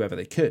helping whoever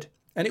they could,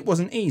 and it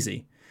wasn't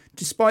easy.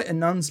 Despite a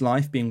nun's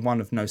life being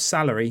one of no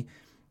salary,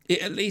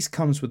 it at least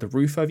comes with a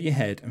roof over your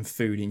head and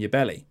food in your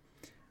belly.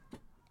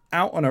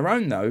 Out on her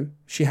own, though,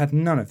 she had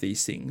none of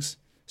these things,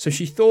 so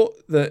she thought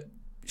that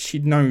she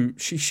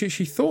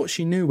thought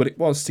she knew what it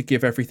was to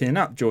give everything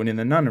up joining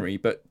the nunnery,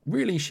 but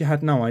really she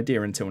had no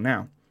idea until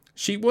now.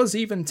 She was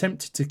even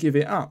tempted to give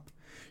it up.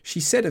 She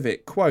said of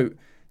it, quote,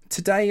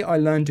 "Today I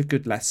learned a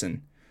good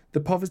lesson.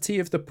 The poverty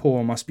of the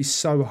poor must be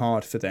so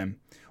hard for them.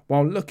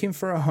 While looking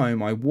for a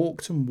home, I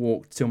walked and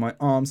walked till my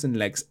arms and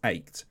legs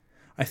ached.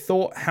 I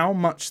thought how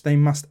much they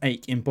must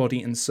ache in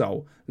body and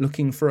soul,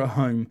 looking for a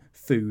home,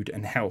 food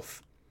and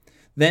health.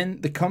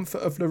 Then the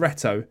comfort of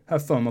Loretto, her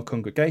former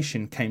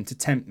congregation, came to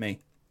tempt me.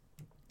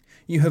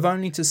 You have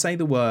only to say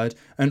the word,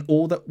 and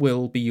all that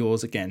will be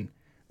yours again,"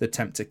 the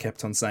tempter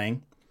kept on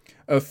saying.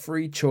 Of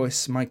free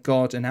choice, my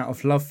God, and out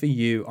of love for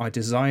you, I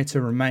desire to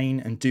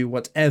remain and do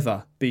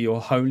whatever be your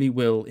holy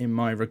will in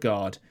my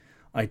regard.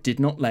 I did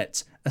not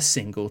let a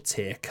single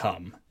tear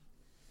come.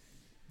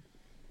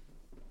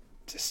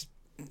 It's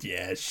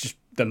just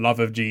the love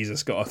of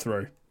Jesus got her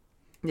through.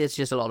 It's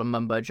just a lot of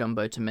mumbo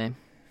jumbo to me.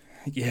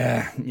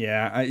 Yeah,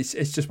 it's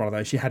just one of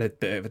those. She had a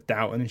bit of a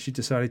doubt and then she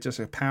decided just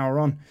to power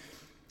on.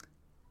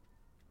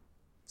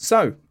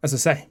 So, as I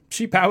say,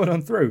 she powered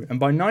on through, and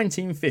by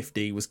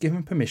 1950 was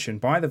given permission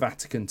by the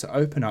Vatican to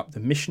open up the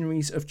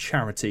Missionaries of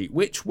Charity,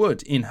 which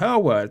would, in her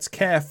words,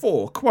 care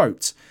for,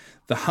 quote,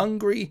 the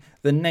hungry,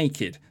 the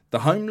naked,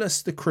 the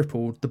homeless, the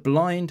crippled, the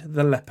blind,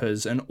 the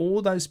lepers, and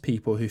all those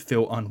people who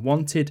feel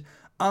unwanted,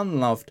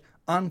 unloved,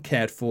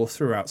 uncared for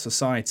throughout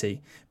society.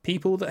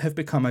 People that have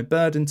become a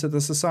burden to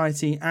the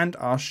society and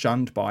are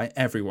shunned by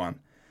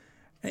everyone.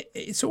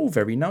 It's all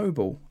very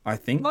noble, I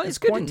think. Well, it's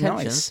good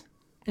intentions. Nice.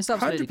 It's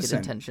absolutely 100%. good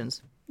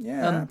intentions.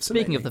 Yeah,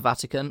 absolutely. Speaking of the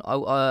Vatican,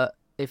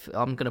 if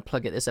I'm going to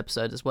plug it this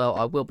episode as well,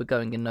 I will be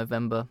going in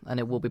November, and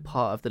it will be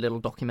part of the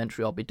little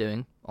documentary I'll be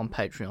doing on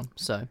Patreon.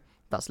 So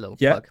that's a little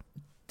plug.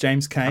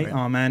 James K,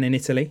 our man in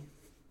Italy.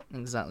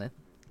 Exactly.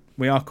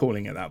 We are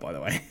calling it that, by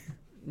the way.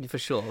 For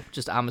sure.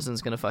 Just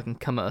Amazon's going to fucking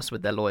come at us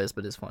with their lawyers,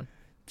 but it's fine.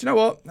 Do you know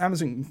what?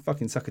 Amazon can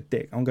fucking suck a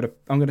dick. I'm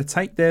gonna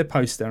take their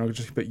poster and I'll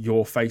just put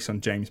your face on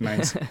James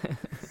May's.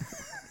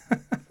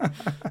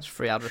 It's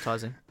free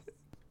advertising.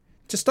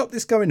 To stop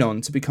this going on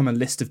to become a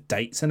list of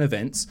dates and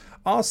events,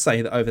 I'll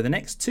say that over the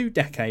next 2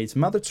 decades,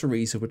 Mother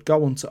Teresa would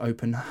go on to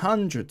open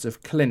hundreds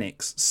of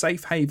clinics,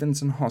 safe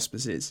havens and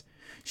hospices.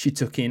 She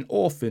took in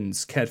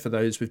orphans, cared for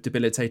those with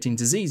debilitating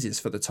diseases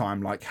for the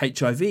time like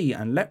HIV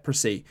and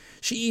leprosy.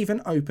 She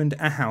even opened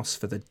a house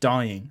for the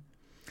dying.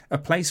 A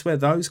place where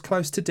those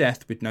close to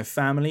death with no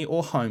family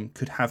or home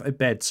could have a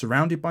bed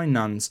surrounded by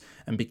nuns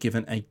and be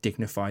given a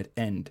dignified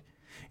end.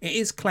 It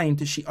is claimed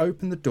that she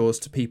opened the doors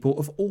to people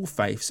of all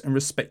faiths and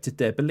respected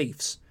their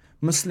beliefs.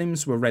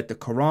 Muslims were read the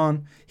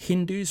Quran,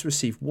 Hindus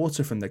received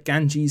water from the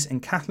Ganges,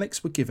 and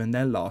Catholics were given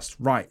their last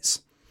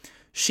rites.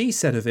 She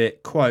said of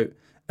it, quote,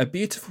 a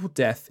beautiful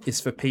death is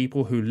for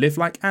people who live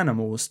like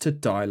animals to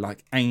die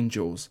like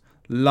angels,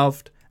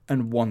 loved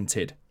and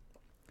wanted.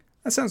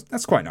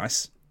 That's quite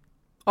nice.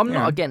 I'm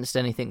not against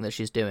anything that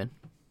she's doing.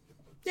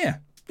 Yeah.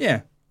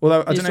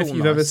 Although I don't know if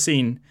you've ever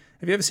seen.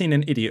 Have you ever seen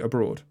An Idiot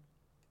Abroad?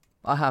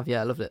 I have, yeah,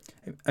 I loved it.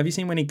 Have you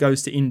seen when he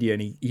goes to India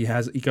and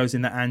he goes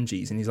in the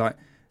Ganges and he's like,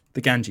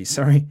 the Ganges,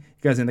 sorry.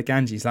 He goes in the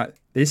Ganges like,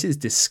 this is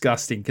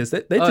disgusting because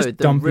they're just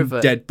dumping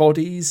dead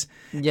bodies.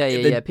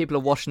 Yeah. People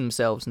are washing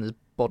themselves and there's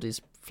bodies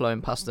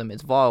flowing past them.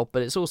 It's vile,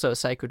 but it's also a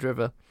sacred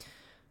river.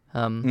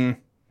 And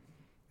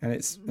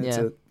it's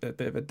a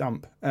bit of a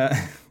dump.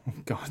 Oh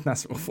God,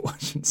 that's awful. I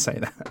shouldn't say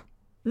that.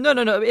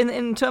 No.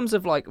 In terms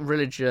of like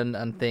religion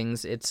and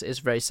things, it's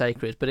very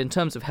sacred. But in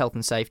terms of health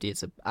and safety,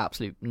 it's an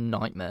absolute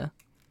nightmare.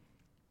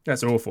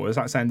 That's awful. It's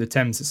like saying the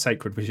Thames is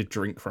sacred, we should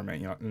drink from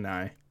it. You're like,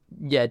 no.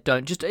 Yeah,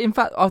 don't. Just in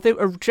fact, I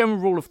think a general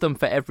rule of thumb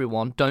for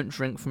everyone: don't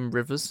drink from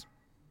rivers.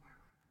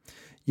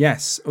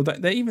 Yes, although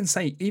they even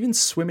say even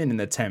swimming in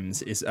the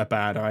Thames is a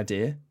bad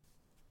idea.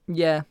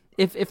 Yeah,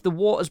 if the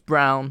water's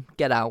brown,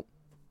 get out.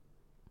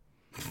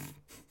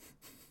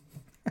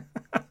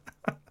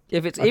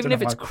 If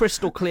it's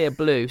crystal clear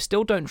blue,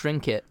 still don't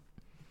drink it.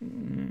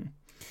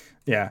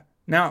 Yeah.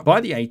 Now,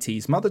 by the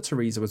 80s, Mother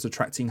Teresa was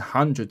attracting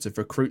hundreds of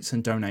recruits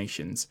and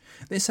donations.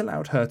 This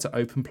allowed her to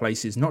open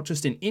places not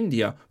just in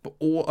India, but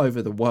all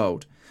over the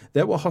world.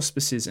 There were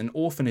hospices and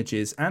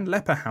orphanages and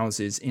leper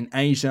houses in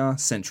Asia,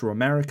 Central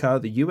America,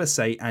 the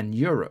USA, and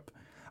Europe.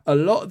 A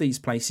lot of these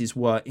places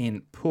were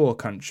in poor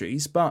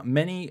countries, but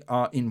many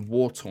are in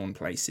war-torn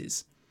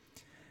places.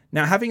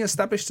 Now, having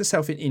established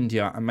herself in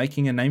India and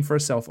making a name for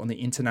herself on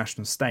the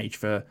international stage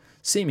for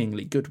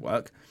seemingly good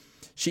work,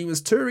 she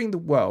was touring the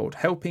world,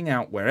 helping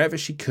out wherever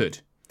she could.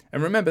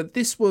 And remember,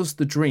 this was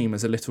the dream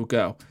as a little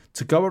girl,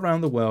 to go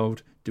around the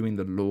world doing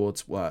the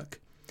Lord's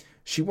work.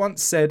 She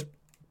once said,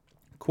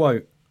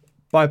 quote,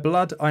 by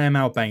blood I am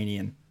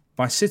Albanian,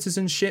 by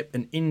citizenship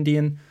an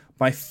Indian,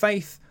 by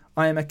faith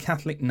I am a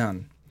Catholic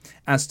nun.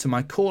 As to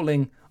my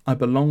calling, I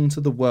belong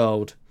to the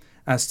world.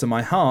 As to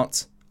my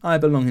heart, I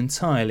belong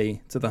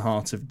entirely to the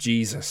heart of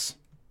Jesus.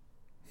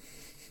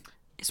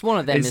 It's one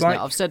of them, isn't it?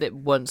 I've said it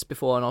once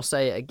before and I'll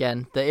say it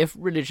again, that if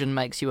religion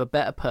makes you a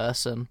better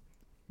person,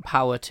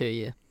 power to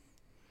you.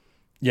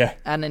 Yeah.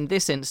 And in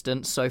this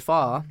instance, so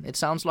far, it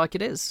sounds like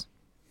it is.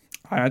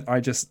 I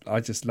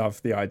just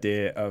love the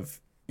idea of,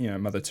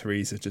 Mother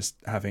Teresa just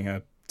having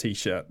a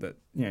T-shirt that,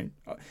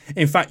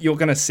 in fact, you're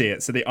going to see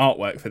it. So the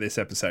artwork for this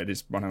episode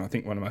is one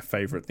of my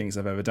favourite things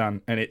I've ever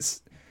done. And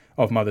it's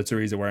of Mother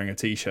Teresa wearing a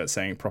T-shirt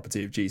saying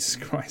property of Jesus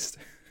Christ.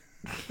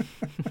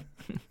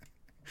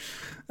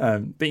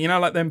 But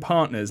like them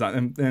partners,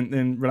 like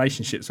them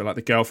relationships where like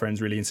the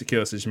girlfriend's really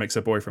insecure, so she makes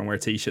her boyfriend wear a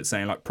T-shirt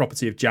saying like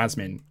property of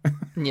Jasmine.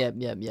 Yeah.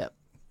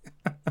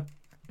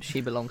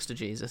 She belongs to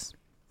Jesus.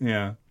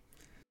 Yeah.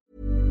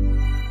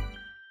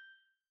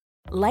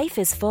 Life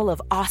is full of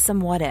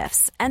awesome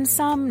what-ifs, and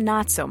some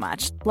not so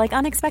much, like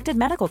unexpected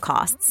medical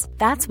costs.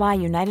 That's why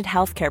United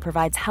Healthcare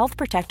provides Health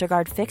Protector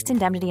Guard fixed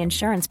indemnity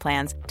insurance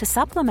plans to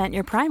supplement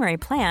your primary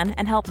plan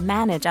and help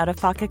manage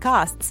out-of-pocket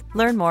costs.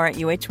 Learn more at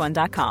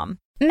uh1.com.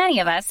 Many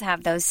of us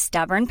have those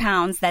stubborn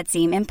pounds that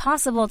seem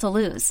impossible to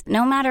lose,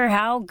 no matter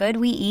how good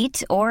we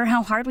eat or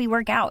how hard we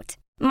work out.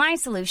 My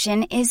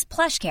solution is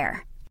PlushCare.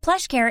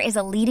 PlushCare is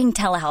a leading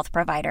telehealth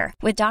provider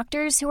with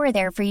doctors who are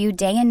there for you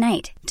day and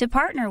night to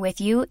partner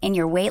with you in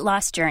your weight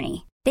loss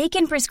journey. They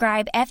can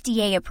prescribe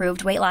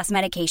FDA-approved weight loss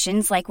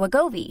medications like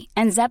Wegovy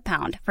and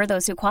Zepbound for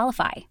those who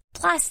qualify.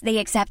 Plus, they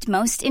accept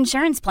most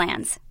insurance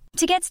plans.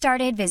 To get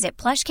started, visit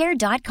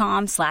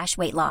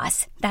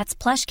plushcare.com/weightloss. That's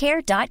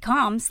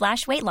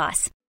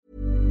plushcare.com/weightloss.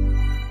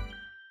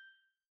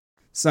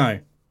 So,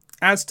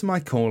 as to my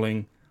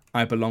calling,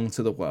 I belong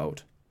to the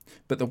world.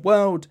 But the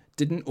world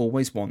didn't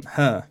always want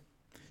her.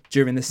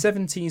 During the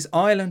 70s,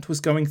 Ireland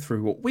was going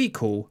through what we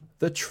call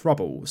the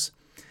Troubles.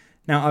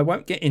 Now, I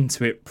won't get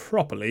into it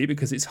properly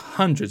because it's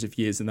hundreds of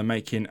years in the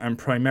making and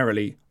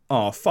primarily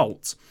our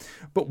fault.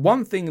 But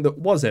one thing that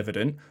was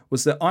evident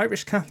was that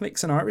Irish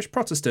Catholics and Irish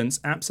Protestants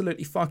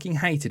absolutely fucking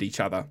hated each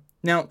other.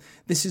 Now,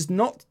 this is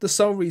not the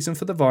sole reason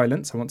for the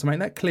violence, I want to make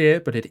that clear,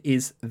 but it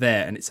is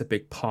there and it's a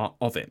big part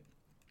of it.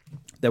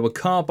 There were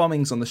car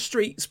bombings on the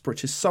streets,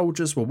 British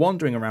soldiers were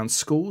wandering around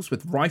schools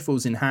with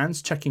rifles in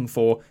hands checking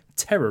for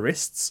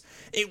terrorists.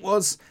 It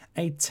was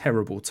a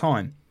terrible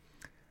time.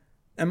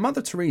 And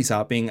Mother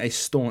Teresa, being a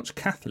staunch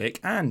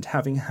Catholic and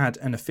having had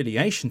an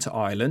affiliation to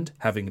Ireland,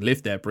 having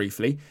lived there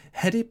briefly,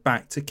 headed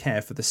back to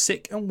care for the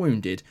sick and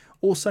wounded,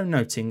 also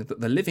noting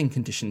that the living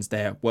conditions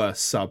there were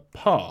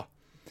subpar.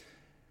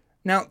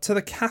 Now, to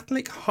the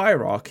Catholic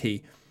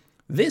hierarchy,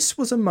 this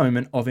was a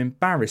moment of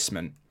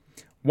embarrassment.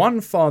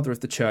 One father of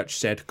the church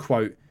said,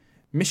 quote,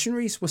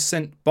 "Missionaries were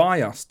sent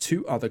by us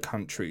to other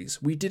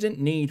countries. We didn't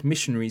need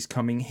missionaries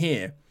coming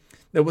here.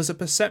 There was a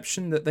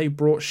perception that they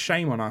brought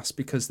shame on us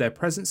because their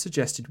presence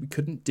suggested we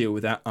couldn't deal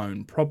with our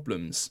own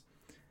problems."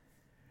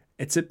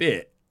 It's a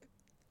bit,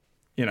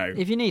 you know...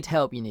 If you need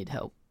help, you need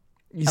help.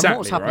 Exactly, and what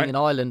was happening right? in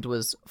Ireland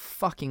was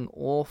fucking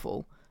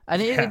awful. And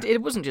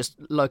it wasn't just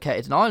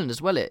located in Ireland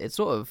as well. It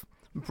sort of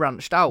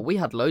branched out. We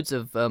had loads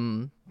of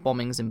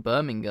bombings in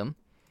Birmingham.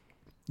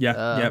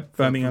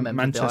 Birmingham, from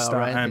Manchester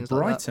IRA and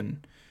Brighton.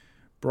 Like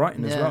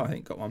Brighton as well, I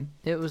think, got one.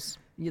 It was...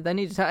 they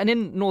needed to... And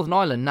in Northern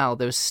Ireland now,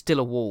 there's still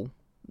a wall.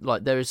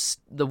 Like,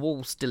 the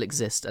wall still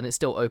exists, and it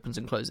still opens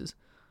and closes.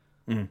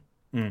 Fair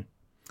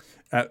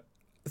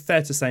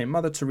to say,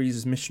 Mother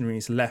Teresa's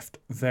missionaries left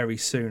very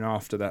soon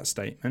after that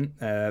statement.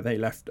 They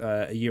left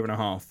a year and a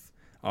half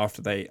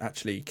after they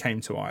actually came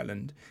to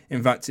Ireland.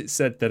 In fact, it's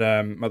said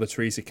that Mother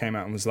Teresa came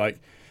out and was like,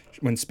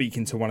 when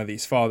speaking to one of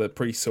these father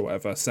priests or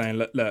whatever,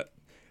 saying, look,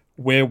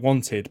 we're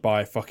wanted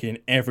by fucking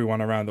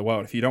everyone around the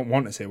world. If you don't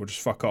want us here, we'll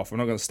just fuck off. We're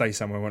not going to stay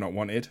somewhere we're not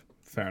wanted.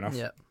 Fair enough.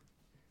 Yeah.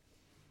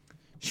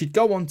 She'd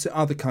go on to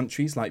other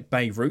countries like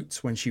Beirut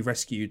when she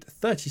rescued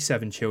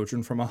 37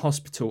 children from a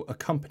hospital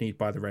accompanied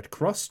by the Red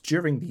Cross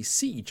during the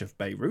siege of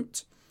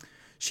Beirut.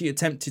 She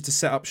attempted to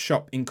set up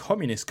shop in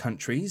communist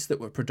countries that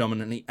were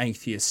predominantly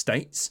atheist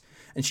states,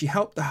 and she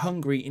helped the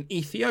hungry in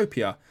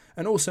Ethiopia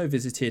and also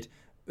visited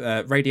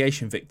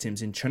radiation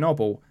victims in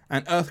Chernobyl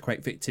and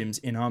earthquake victims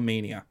in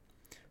Armenia.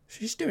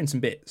 She's doing some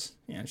bits.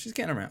 Yeah, she's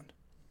getting around.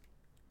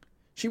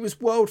 She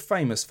was world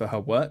famous for her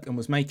work and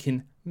was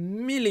making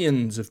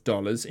millions of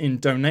dollars in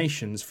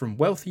donations from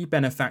wealthy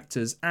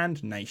benefactors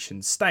and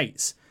nation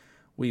states.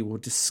 We will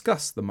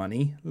discuss the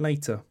money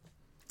later.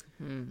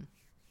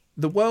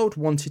 The world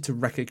wanted to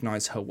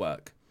recognise her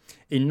work.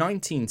 In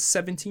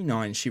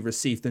 1979, she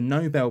received the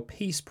Nobel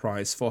Peace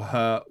Prize for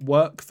her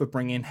work for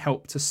bringing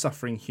help to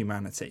suffering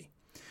humanity.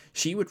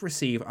 She would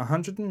receive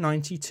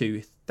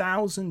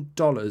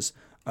 $192,000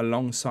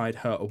 alongside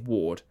her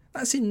award.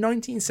 That's in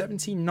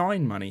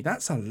 1979 money.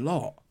 That's a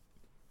lot.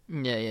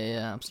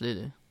 Yeah,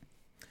 absolutely.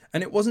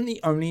 And it wasn't the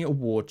only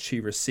award she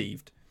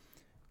received.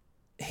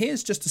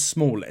 Here's just a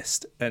small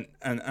list, and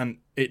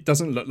it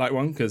doesn't look like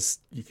one because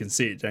you can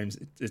see it, James.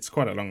 It's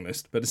quite a long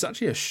list, but it's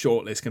actually a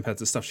short list compared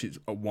to stuff she's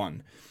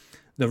won.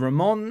 The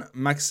Ramon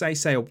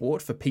Magsaysay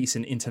Award for Peace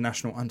and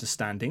International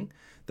Understanding,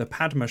 the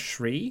Padma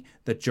Shri,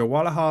 the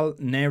Jawaharlal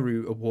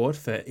Nehru Award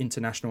for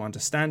International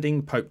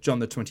Understanding, Pope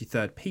John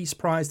XXIII Peace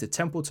Prize, the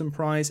Templeton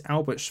Prize,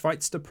 Albert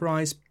Schweitzer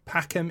Prize,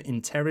 Pacem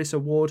in Terris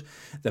Award,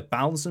 the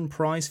Balzan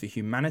Prize for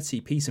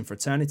Humanity, Peace and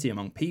Fraternity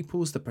Among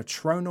Peoples, the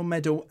Patronal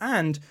Medal,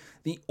 and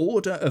the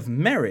Order of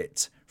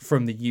Merit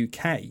from the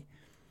UK.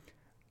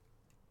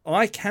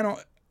 I don't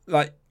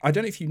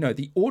know if you know,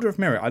 the Order of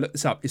Merit, I looked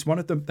this up, is one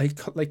of the,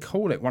 they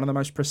call it one of the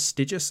most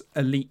prestigious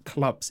elite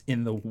clubs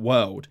in the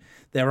world.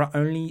 There are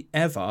only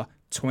ever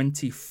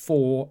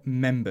 24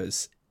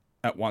 members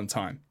at one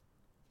time.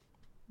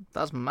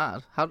 That's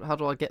mad. How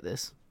do I get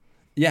this?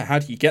 Yeah, how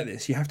do you get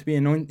this? You have to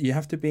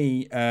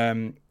be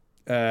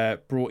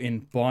brought in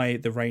by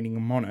the reigning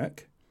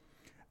monarch,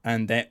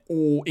 and they're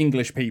all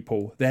English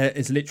people. There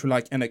is literally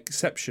like an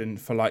exception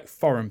for like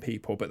foreign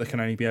people, but there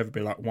can only ever be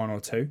like one or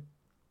two.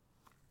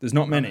 There's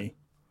not many.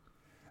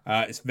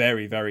 It's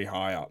very, very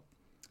high up.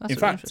 That's In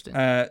fact,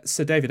 interesting.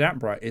 Sir David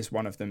Attenborough is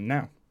one of them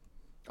now.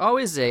 Oh,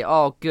 is he?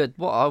 Oh, good.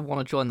 What I want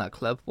to join that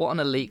club. What an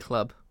elite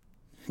club.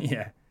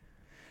 Yeah.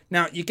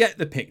 Now, you get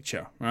the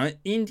picture, right?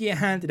 India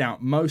handed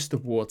out most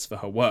awards for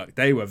her work.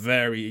 They were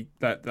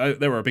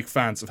big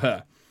fans of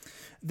her.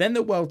 Then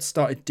the world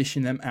started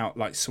dishing them out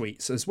like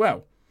sweets as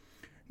well.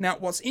 Now,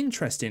 what's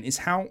interesting is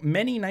how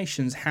many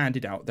nations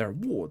handed out their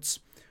awards.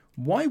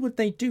 Why would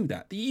they do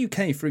that? The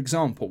UK, for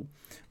example.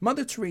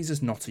 Mother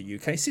Teresa's not a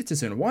UK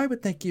citizen. Why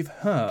would they give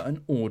her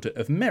an Order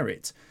of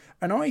Merit?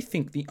 And I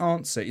think the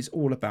answer is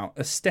all about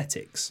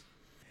aesthetics.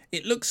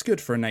 It looks good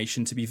for a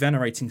nation to be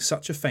venerating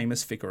such a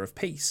famous figure of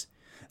peace.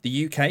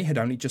 The UK had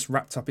only just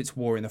wrapped up its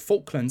war in the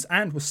Falklands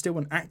and was still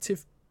an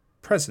active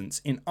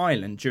presence in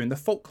Ireland during the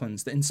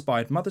Falklands that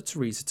inspired Mother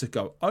Teresa to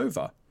go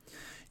over.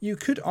 You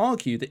could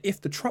argue that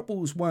if the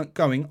Troubles weren't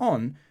going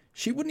on,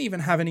 she wouldn't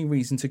even have any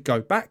reason to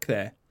go back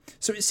there.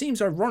 So it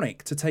seems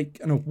ironic to take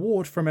an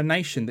award from a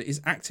nation that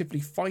is actively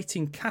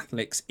fighting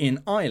Catholics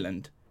in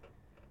Ireland.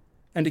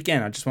 And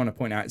again, I just want to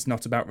point out it's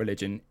not about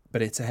religion,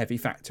 but it's a heavy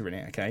factor in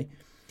it, okay?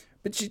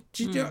 But do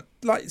you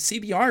see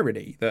the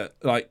irony that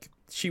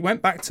she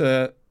went back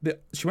to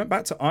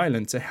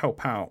Ireland to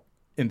help out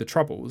in the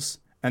Troubles,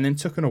 and then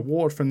took an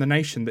award from the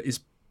nation that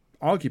is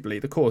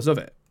arguably the cause of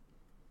it.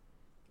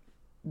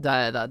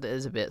 That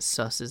is a bit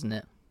sus, isn't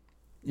it?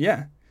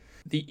 Yeah.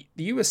 The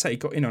USA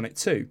got in on it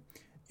too.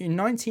 In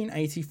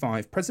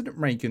 1985, President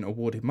Reagan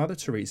awarded Mother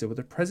Teresa with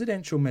a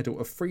Presidential Medal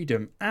of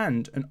Freedom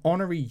and an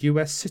honorary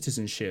US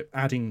citizenship,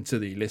 adding to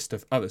the list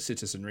of other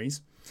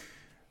citizenries.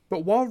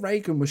 But while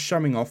Reagan was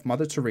showing off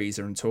Mother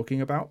Teresa and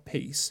talking about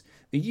peace,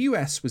 the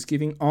US was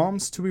giving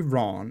arms to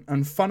Iran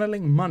and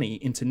funneling money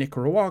into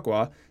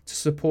Nicaragua to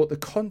support the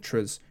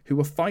Contras, who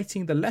were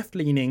fighting the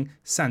left-leaning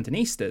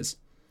Sandinistas.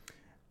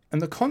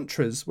 And the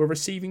Contras were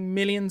receiving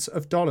millions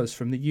of dollars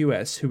from the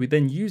US, who were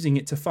then using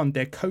it to fund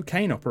their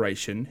cocaine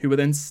operation, who were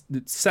then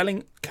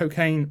selling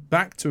cocaine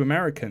back to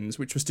Americans,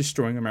 which was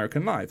destroying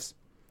American lives.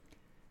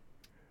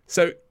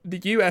 So the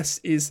US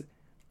is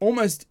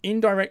almost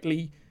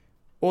indirectly,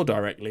 or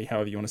directly,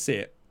 however you want to see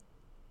it,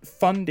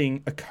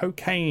 funding a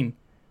cocaine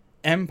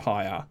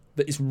empire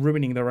that is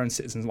ruining their own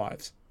citizens'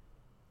 lives.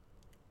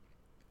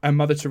 And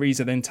Mother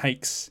Teresa then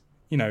takes,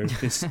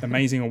 this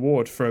amazing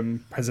award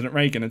from President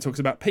Reagan and talks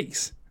about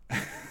peace.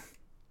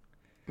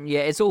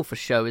 Yeah, it's all for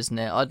show, isn't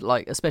it? I'd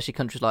especially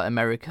countries like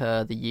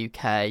America, the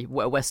UK,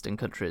 Western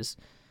countries.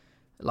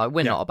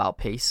 We're not about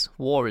peace.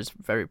 War is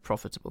very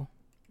profitable.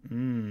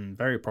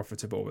 Very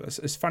profitable.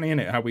 It's funny, isn't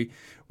it? How we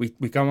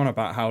go on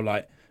about how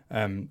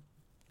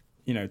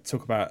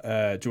talk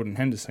about Jordan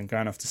Henderson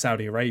going off to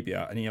Saudi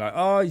Arabia, and you're like,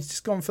 oh, he's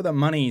just gone for the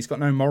money. He's got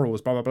no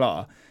morals, blah blah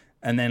blah.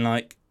 And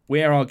then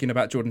we're arguing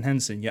about Jordan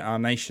Henderson, yet our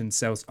nation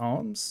sells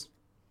arms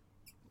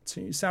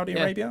to Saudi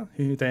Arabia,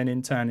 who then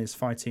in turn is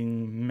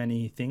fighting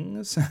many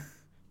things.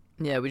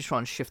 Yeah, we just try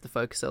and shift the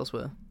focus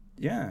elsewhere.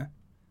 Yeah.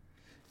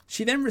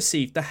 She then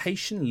received the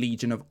Haitian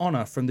Legion of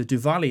Honor from the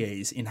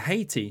Duvaliers in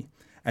Haiti,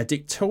 a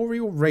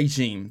dictatorial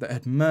regime that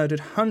had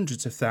murdered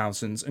hundreds of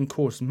thousands and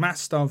caused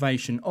mass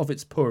starvation of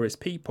its poorest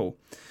people.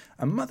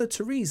 And Mother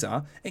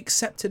Teresa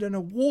accepted an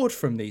award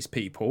from these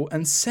people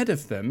and said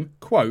of them,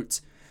 quote,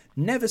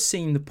 "Never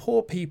seen the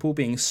poor people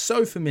being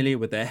so familiar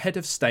with their head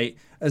of state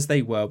as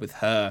they were with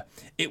her.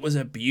 It was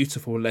a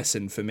beautiful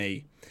lesson for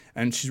me."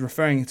 And she's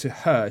referring to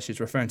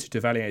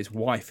Duvalier's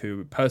wife,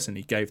 who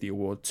personally gave the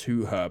award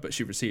to her, but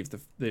she received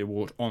the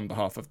award on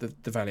behalf of the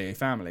Duvalier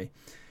family.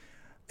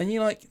 And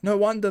you're like, no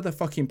wonder the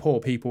fucking poor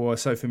people are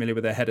so familiar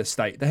with their head of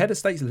state. The head of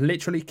state's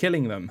literally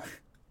killing them.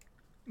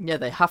 Yeah,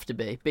 they have to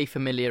be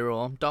familiar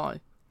or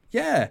die.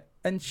 Yeah,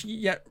 and she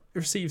yet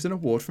receives an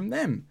award from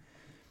them.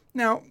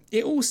 Now,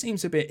 it all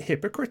seems a bit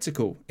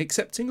hypocritical,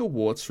 accepting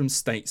awards from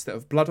states that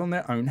have blood on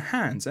their own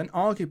hands and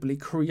arguably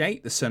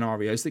create the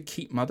scenarios that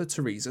keep Mother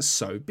Teresa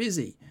so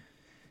busy.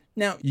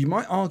 Now, you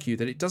might argue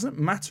that it doesn't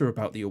matter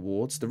about the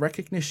awards, the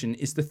recognition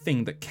is the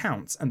thing that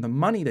counts, and the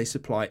money they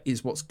supply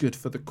is what's good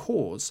for the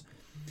cause.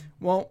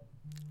 Well,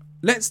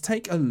 let's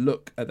take a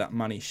look at that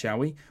money, shall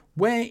we?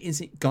 Where is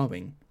it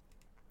going?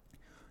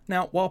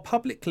 Now, while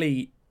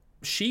publicly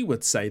she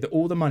would say that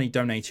all the money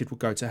donated will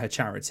go to her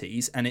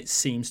charities, and it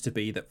seems to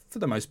be that for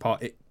the most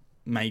part it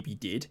maybe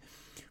did,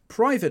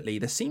 privately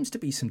there seems to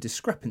be some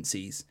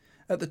discrepancies.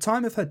 At the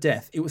time of her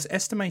death, it was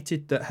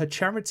estimated that her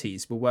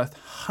charities were worth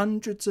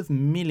hundreds of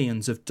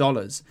millions of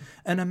dollars,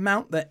 an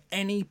amount that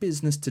any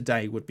business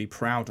today would be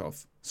proud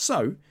of.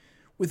 So,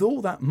 with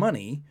all that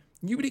money,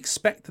 you would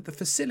expect that the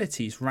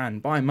facilities ran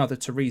by Mother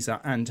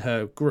Teresa and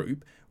her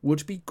group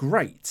would be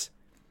great.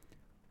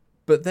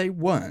 But they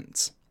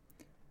weren't.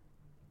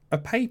 A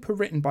paper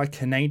written by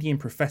Canadian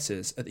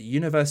professors at the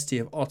University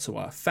of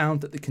Ottawa found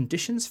that the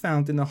conditions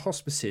found in the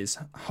hospices,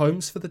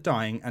 homes for the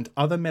dying, and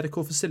other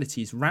medical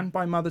facilities ran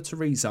by Mother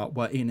Teresa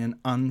were in an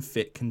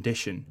unfit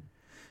condition.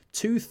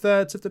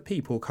 2/3 of the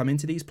people come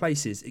into these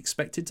places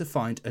expected to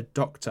find a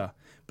doctor,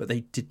 but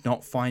they did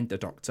not find a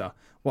doctor.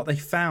 What they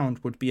found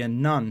would be a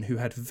nun who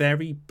had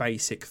very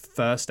basic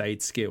first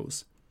aid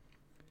skills.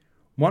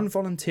 One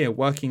volunteer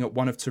working at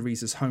one of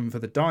Teresa's home for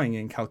the dying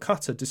in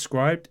Calcutta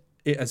described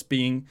it as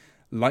being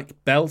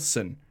like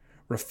Belsen,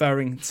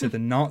 referring to the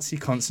Nazi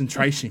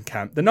concentration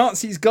camp. The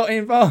Nazis got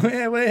involved.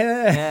 Yeah, we're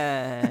here.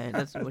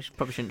 Yeah, we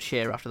probably shouldn't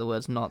cheer after the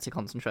words Nazi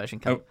concentration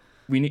camp. Oh,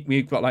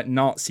 we've got like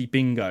Nazi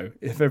bingo.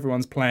 If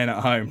everyone's playing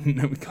at home,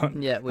 we've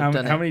done it.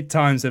 How many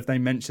times have they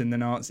mentioned the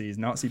Nazis?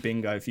 Nazi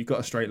bingo. If you've got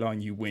a straight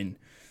line, you win.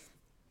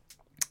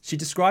 She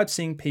described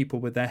seeing people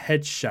with their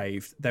heads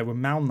shaved. They were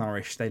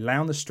malnourished. They lay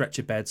on the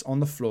stretcher beds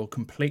on the floor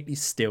completely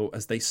still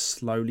as they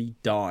slowly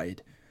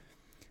died.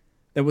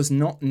 There was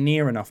not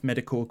near enough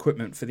medical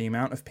equipment for the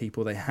amount of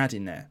people they had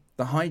in there.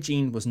 The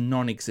hygiene was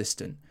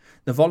non-existent.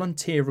 The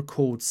volunteer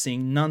recalled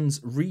seeing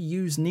nuns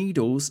reuse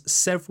needles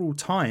several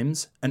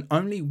times and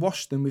only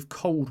wash them with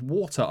cold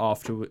water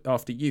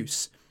after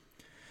use.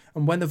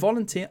 And when the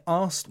volunteer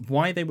asked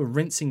why they were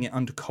rinsing it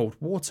under cold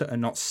water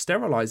and not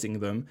sterilising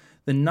them,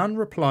 the nun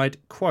replied,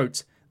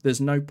 quote,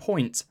 "There's no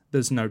point,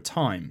 there's no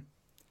time."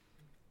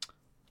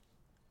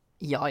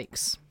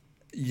 Yikes.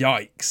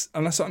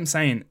 And that's what I'm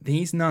saying.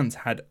 These nuns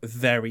had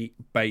very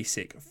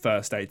basic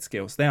first aid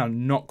skills. They are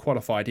not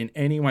qualified in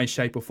any way,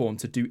 shape or form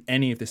to do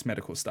any of this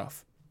medical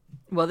stuff.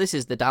 Well, this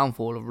is the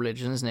downfall of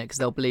religion, isn't it? Because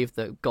they'll believe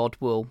that God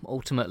will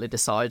ultimately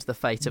decide the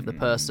fate of the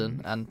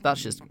person, and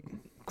that's just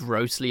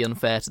grossly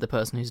unfair to the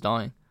person who's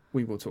dying.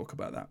 We will talk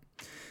about that.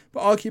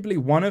 But arguably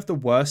one of the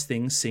worst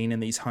things seen in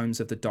these homes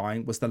of the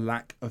dying was the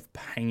lack of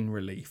pain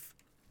relief.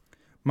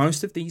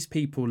 Most of these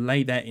people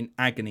lay there in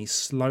agony,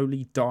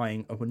 slowly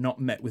dying, and were not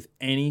met with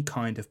any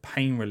kind of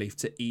pain relief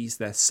to ease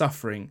their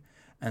suffering.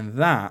 And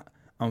that,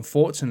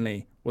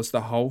 unfortunately, was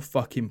the whole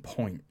fucking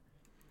point.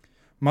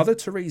 Mother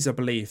Teresa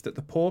believed that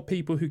the poor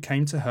people who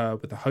came to her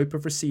with the hope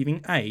of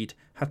receiving aid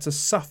had to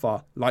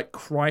suffer like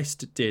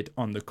Christ did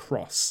on the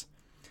cross.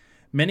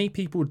 Many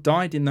people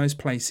died in those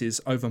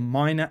places over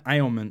minor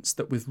ailments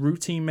that with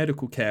routine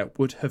medical care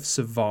would have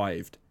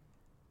survived.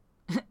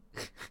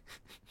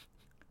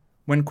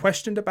 When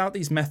questioned about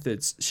these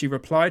methods, she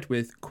replied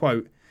with,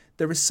 quote,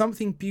 "There is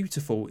something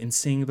beautiful in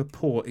seeing the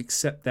poor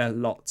accept their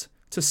lot.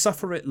 To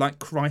suffer it like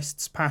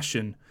Christ's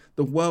passion,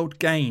 the world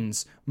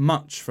gains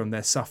much from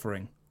their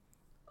suffering."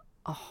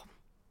 Oh,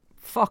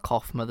 fuck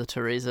off, Mother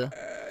Teresa.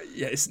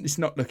 Yeah, it's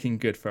not looking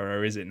good for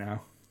her, is it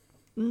now?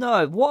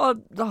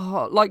 No,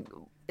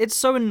 it's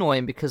so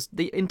annoying because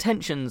the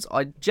intentions,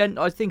 I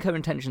think her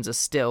intentions are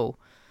still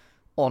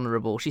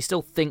honourable. She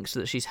still thinks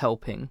that she's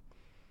helping.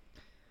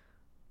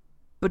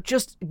 But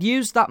just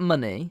use that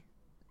money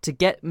to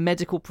get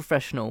medical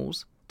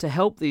professionals to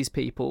help these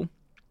people.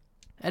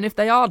 And if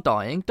they are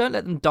dying, don't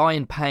let them die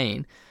in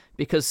pain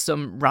because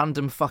some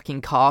random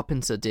fucking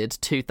carpenter did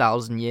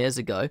 2,000 years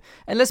ago.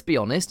 And let's be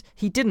honest,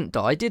 he didn't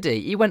die, did he?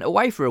 He went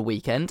away for a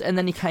weekend and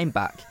then he came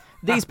back.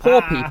 These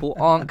poor people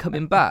aren't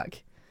coming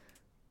back.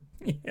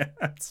 Yeah,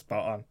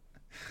 spot on.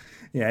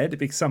 Yeah, he had a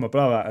big summer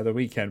blowout at the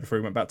weekend before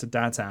he went back to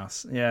Dad's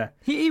house. Yeah.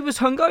 He was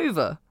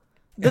hungover.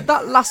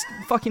 That last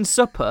fucking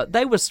supper,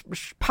 they were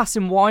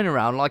passing wine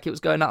around like it was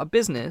going out of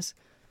business.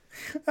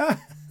 Are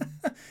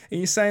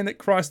you saying that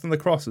Christ on the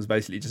cross was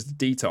basically just a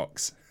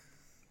detox?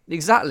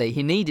 Exactly,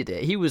 he needed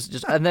it. He was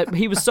just, and then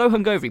he was so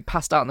hungover, he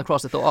passed out on the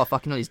cross. I thought, oh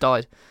fucking hell, he's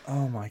died.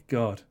 Oh my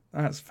god,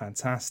 that's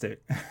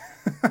fantastic.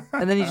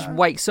 And then he just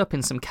wakes up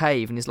in some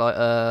cave and he's like,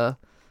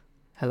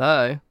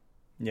 hello.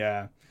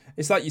 Yeah,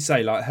 it's like you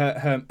say, like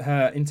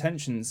her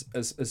intentions,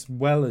 as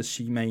well as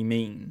she may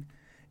mean,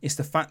 it's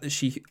the fact that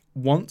she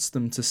wants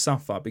them to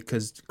suffer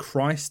because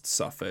Christ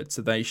suffered,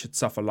 so they should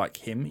suffer like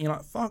him. You're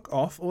like, fuck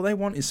off. All they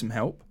want is some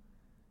help.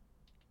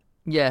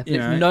 Yeah,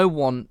 no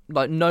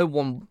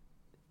one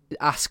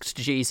asked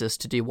Jesus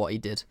to do what he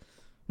did.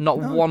 Not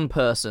one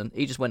person.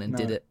 He just went and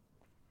did it.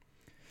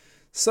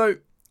 So,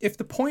 if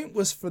the point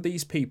was for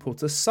these people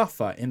to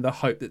suffer in the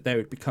hope that they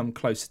would become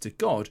closer to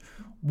God,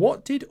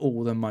 what did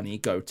all the money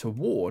go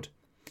toward?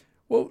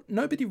 Well,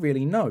 nobody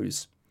really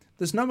knows.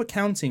 There's no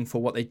accounting for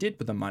what they did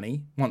with the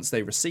money once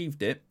they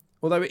received it,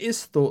 although it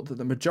is thought that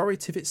the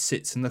majority of it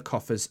sits in the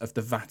coffers of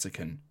the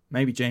Vatican.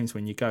 Maybe, James,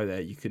 when you go there,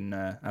 you can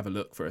have a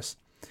look for us.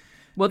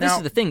 Well, this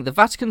is the thing. The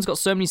Vatican's got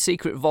so many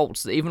secret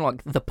vaults that even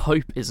like the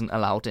Pope isn't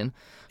allowed in.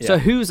 Yeah. So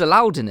who's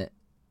allowed in it?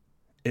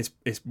 It's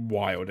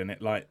wild, isn't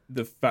it? Like,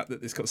 the fact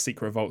that it's got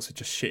secret vaults with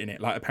just shit in it.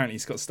 Like, apparently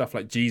it's got stuff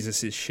like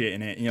Jesus' shit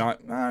in it. And you're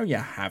like, no, you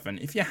haven't.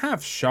 If you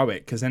have, show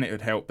it, because then it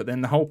would help. But then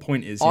the whole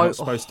point is you're not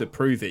supposed to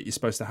prove it. You're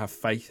supposed to have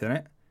faith in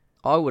it.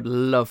 I would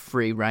love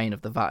free reign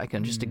of the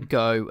Vatican, just to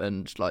go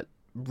and, like,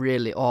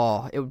 really,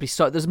 it would be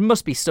so... There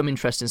must be some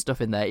interesting stuff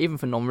in there, even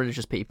for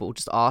non-religious people,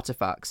 just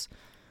artifacts.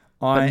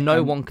 But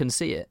no one can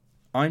see it.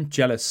 I'm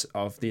jealous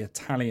of the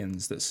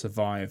Italians that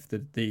survived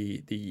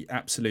the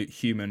absolute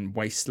human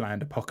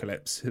wasteland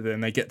apocalypse.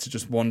 Then they get to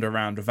just wander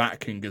around the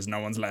Vatican because no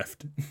one's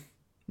left.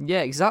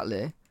 Yeah,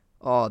 exactly.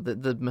 Oh,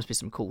 there must be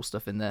some cool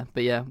stuff in there.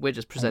 But yeah, we're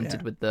just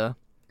presented with the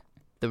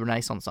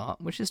Renaissance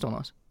art, which is still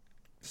nice.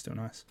 Still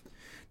nice.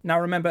 Now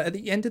remember, at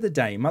the end of the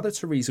day, Mother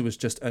Teresa was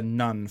just a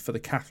nun for the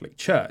Catholic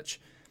Church.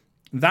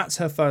 That's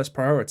her first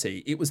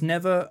priority. It was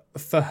never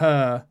for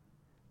her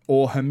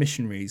or her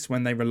missionaries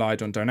when they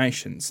relied on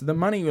donations. So the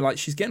money, like,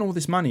 she's getting all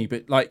this money,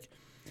 but like,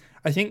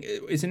 I think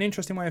it's an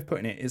interesting way of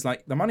putting it, is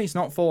like, the money's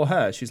not for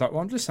her. She's like,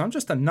 well, I'm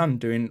just a nun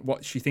doing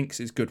what she thinks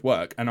is good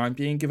work, and I'm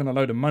being given a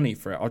load of money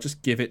for it. I'll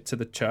just give it to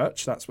the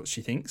church. That's what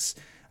she thinks,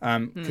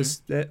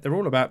 because they're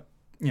all about,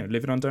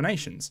 living on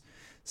donations.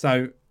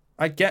 So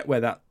I get where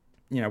that,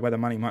 where the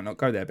money might not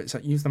go there, but it's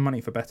like, use the money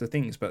for better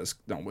things, but it's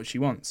not what she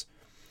wants.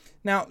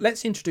 Now,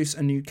 let's introduce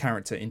a new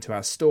character into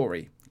our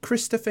story.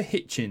 Christopher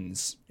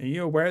Hitchens. Are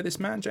you aware of this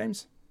man,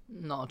 James?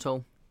 Not at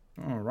all.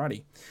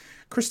 Alrighty.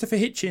 Christopher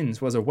Hitchens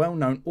was a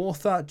well-known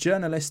author,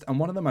 journalist, and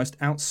one of the most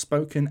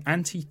outspoken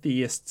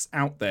anti-theists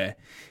out there.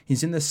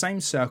 He's in the same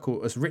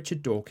circle as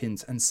Richard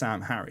Dawkins and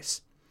Sam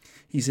Harris.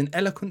 He's an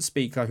eloquent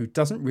speaker who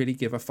doesn't really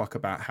give a fuck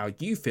about how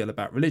you feel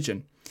about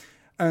religion.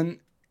 And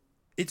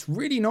it's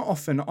really not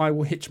often I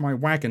will hitch my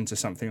wagon to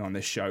something on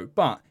this show,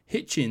 but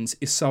Hitchens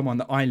is someone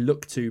that I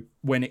look to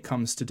when it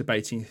comes to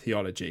debating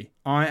theology.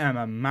 I am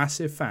a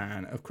massive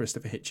fan of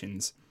Christopher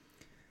Hitchens.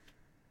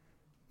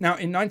 Now,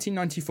 in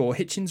 1994,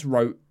 Hitchens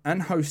wrote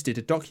and hosted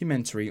a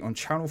documentary on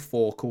Channel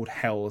 4 called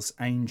Hell's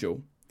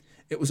Angel.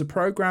 It was a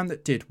program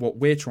that did what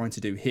we're trying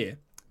to do here,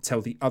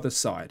 tell the other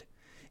side.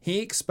 He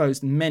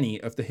exposed many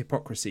of the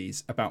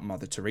hypocrisies about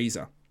Mother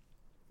Teresa.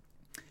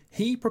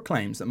 He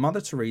proclaims that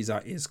Mother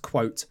Teresa is,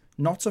 quote,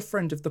 not a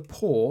friend of the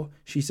poor,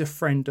 she's a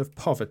friend of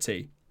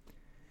poverty.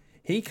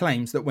 He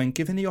claims that when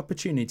given the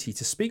opportunity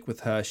to speak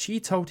with her, she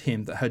told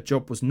him that her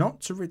job was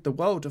not to rid the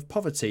world of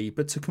poverty,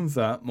 but to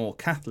convert more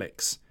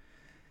Catholics.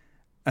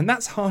 And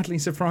that's hardly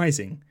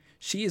surprising.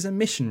 She is a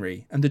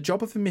missionary, and the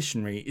job of a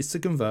missionary is to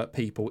convert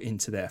people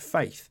into their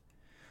faith.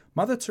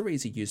 Mother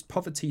Teresa used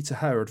poverty to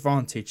her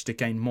advantage to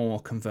gain more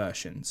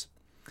conversions.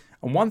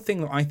 And one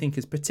thing that I think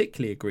is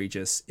particularly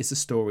egregious is the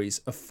stories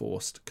of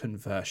forced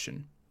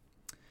conversion.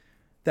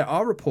 There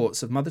are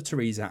reports of Mother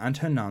Teresa and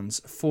her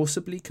nuns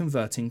forcibly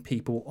converting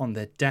people on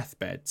their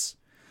deathbeds.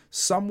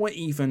 Some were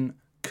even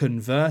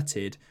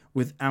converted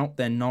without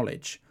their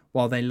knowledge,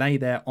 while they lay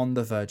there on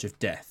the verge of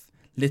death.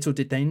 Little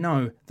did they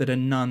know that a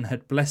nun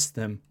had blessed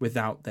them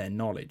without their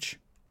knowledge.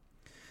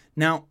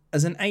 Now,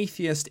 as an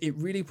atheist, it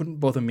really wouldn't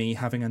bother me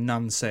having a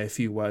nun say a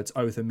few words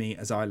over me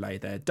as I lay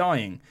there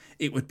dying.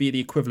 It would be the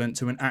equivalent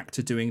to an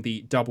actor doing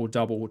the double,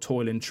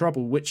 toil and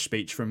trouble witch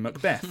speech from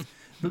Macbeth.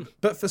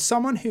 But for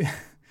someone who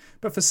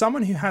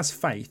has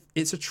faith,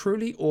 it's a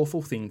truly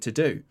awful thing to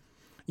do.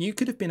 You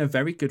could have been a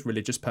very good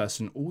religious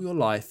person all your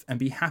life and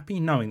be happy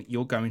knowing that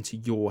you're going to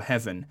your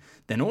heaven.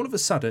 Then all of a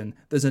sudden,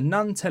 there's a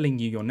nun telling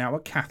you you're now a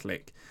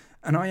Catholic.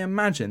 And I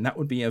imagine that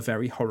would be a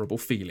very horrible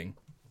feeling.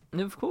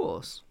 Of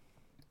course.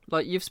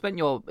 Like, you've spent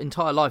your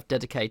entire life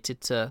dedicated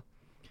to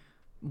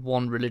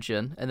one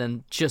religion, and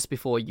then just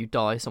before you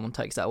die, someone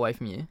takes that away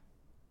from you.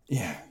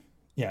 Yeah,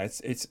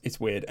 it's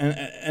weird.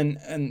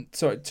 And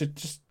so to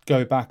just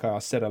go back, I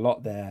said a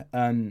lot there.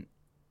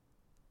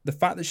 The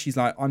fact that she's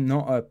like, I'm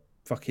not a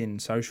fucking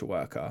social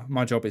worker.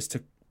 My job is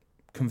to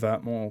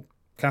convert more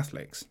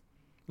Catholics.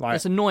 Like,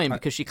 it's annoying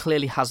because she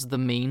clearly has the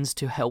means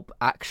to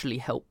actually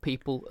help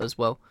people as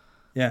well.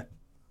 Yeah.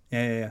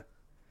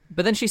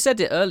 But then she said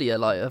it earlier,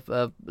 like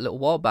a little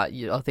while back.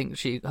 I think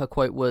her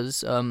quote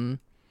was,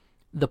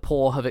 "The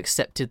poor have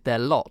accepted their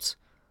lot."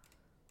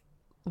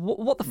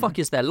 What the fuck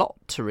is their lot,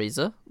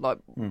 Teresa? Like,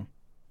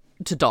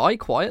 to die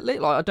quietly?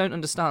 Like, I don't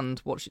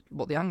understand what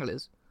the angle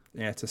is.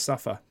 Yeah, to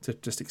suffer, to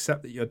just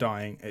accept that you're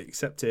dying,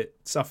 accept it,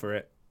 suffer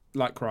it,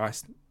 like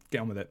Christ, get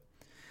on with it.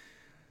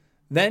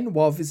 Then,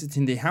 while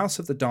visiting the house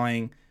of the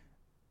dying,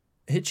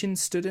 Hitchens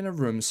stood in a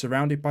room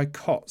surrounded by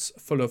cots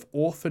full of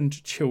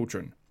orphaned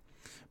children.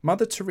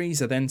 Mother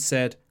Teresa then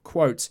said,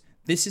 quote,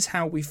 "This is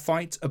how we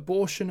fight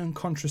abortion and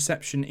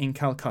contraception in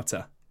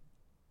Calcutta."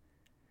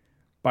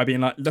 By being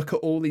like, look at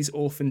all these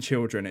orphan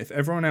children. If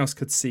everyone else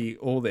could see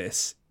all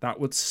this, that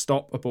would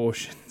stop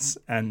abortions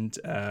and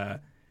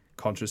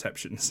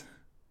contraceptions.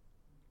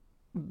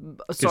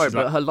 Sorry,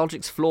 but her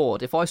logic's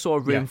flawed. If I saw a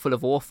room full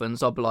of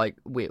orphans, I'd be like,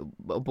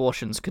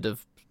 abortions could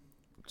have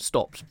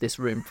stopped this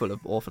room full of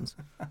orphans.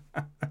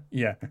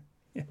 Yeah,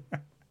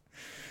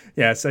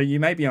 so you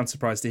may be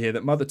unsurprised to hear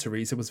that Mother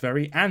Teresa was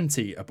very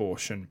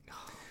anti-abortion.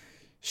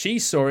 She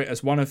saw it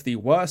as one of the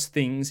worst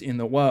things in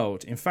the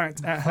world. In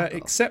fact, at her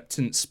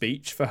acceptance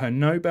speech for her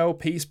Nobel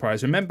Peace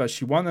Prize, remember,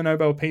 she won the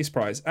Nobel Peace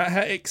Prize. At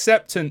her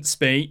acceptance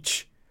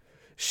speech,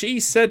 she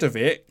said of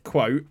it,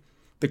 quote,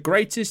 "The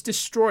greatest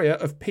destroyer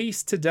of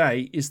peace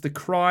today is the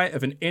cry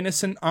of an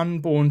innocent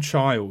unborn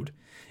child.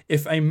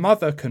 If a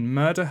mother can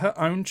murder her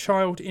own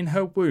child in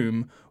her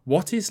womb,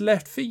 what is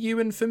left for you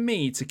and for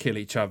me to kill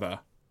each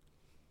other?"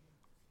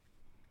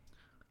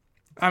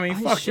 I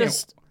mean,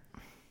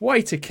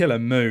 way to kill a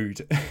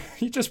mood.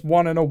 You just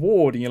won an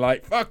award and you're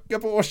like, fuck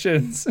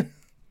abortions.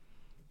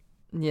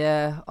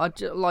 Yeah, I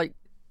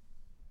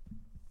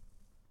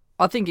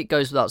think it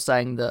goes without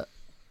saying that,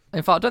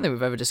 in fact, I don't think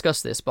we've ever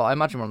discussed this, but I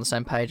imagine we're on the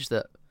same page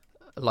that,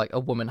 like,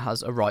 a woman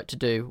has a right to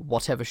do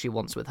whatever she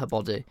wants with her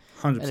body.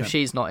 100%. And if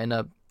she's not in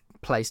a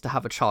place to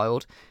have a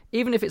child,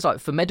 even if it's like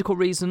for medical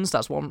reasons,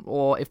 that's one,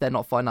 or if they're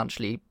not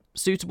financially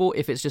suitable,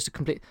 if it's just a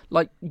complete...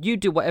 Like, you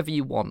do whatever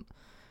you want.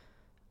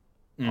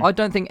 I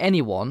don't think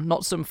anyone,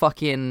 not some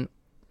fucking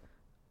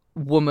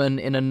woman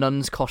in a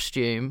nun's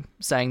costume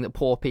saying that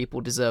poor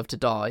people deserve to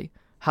die,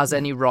 has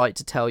any right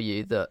to tell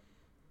you that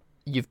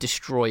you've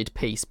destroyed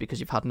peace because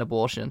you've had an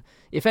abortion.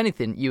 If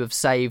anything, you have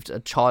saved a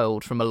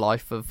child from a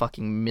life of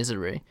fucking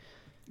misery.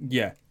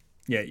 Yeah.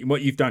 Yeah,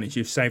 what you've done is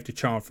you've saved a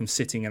child from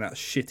sitting in that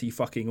shitty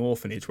fucking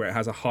orphanage where it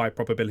has a high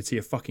probability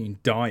of fucking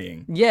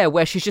dying. Yeah,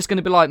 where she's just going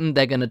to be like,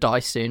 they're going to die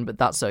soon, but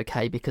that's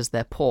okay because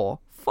they're poor.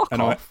 Fuck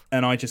off.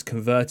 And I just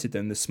converted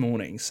them this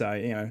morning, so,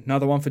 you know,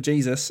 another one for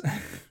Jesus.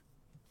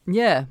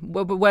 Yeah,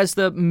 but where's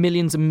the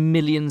millions and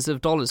millions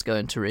of dollars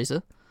going,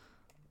 Teresa?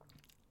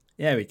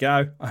 There we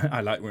go.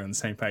 I like we're on the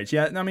same page.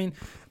 Yeah, I mean,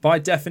 by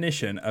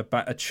definition,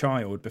 a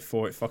child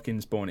before it fucking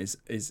is born is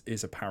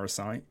a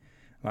parasite.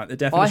 Like the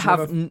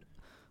definition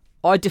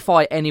I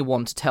defy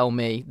anyone to tell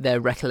me their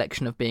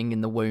recollection of being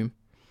in the womb.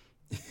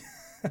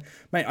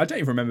 Mate, I don't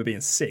even remember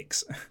being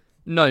 6.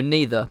 No,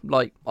 neither.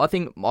 Like, I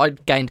think I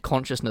gained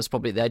consciousness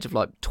probably at the age of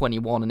like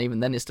 21, and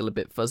even then it's still a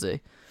bit fuzzy.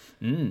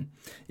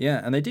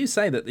 Yeah, and they do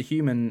say that the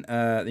human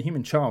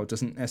child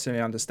doesn't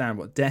necessarily understand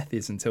what death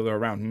is until they're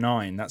around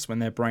 9. That's when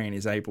their brain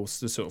is able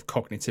to sort of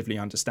cognitively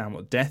understand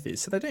what death is.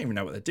 So they don't even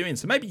know what they're doing.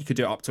 So maybe you could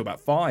do it up to about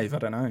 5. I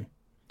don't know.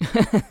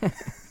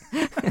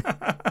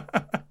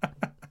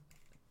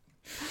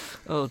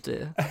 Oh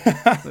dear,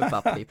 we're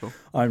bad people.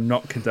 I'm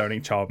not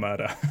condoning child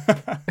murder.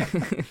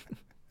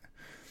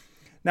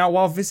 Now,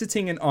 while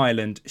visiting an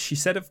island, she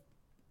said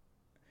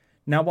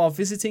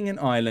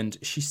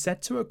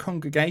to a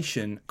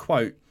congregation,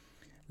 quote,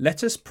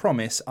 "Let us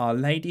promise Our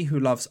Lady who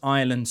loves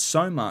Ireland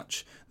so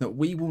much that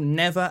we will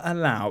never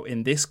allow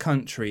in this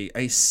country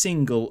a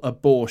single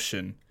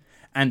abortion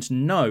and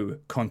no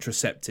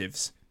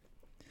contraceptives."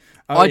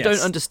 I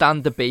don't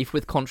understand the beef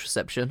with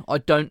contraception. I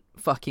don't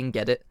fucking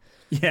get it.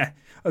 Yeah,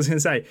 I was going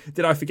to say,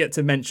 did I forget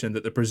to mention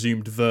that the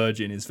presumed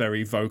virgin is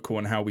very vocal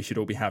on how we should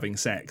all be having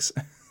sex?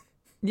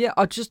 Yeah,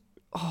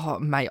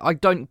 mate, I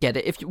don't get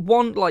it. If you're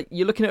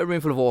looking at a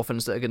room full of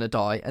orphans that are going to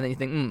die, and then you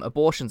think,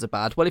 abortions are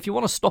bad. Well, if you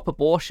want to stop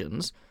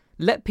abortions,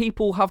 let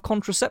people have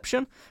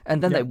contraception,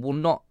 and then they will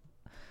not.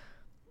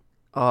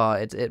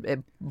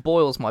 It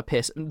boils my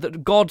piss.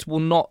 God will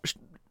not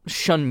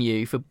shun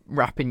you for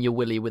wrapping your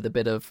willy with a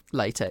bit of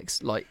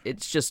latex. Like,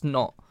 it's just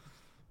not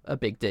a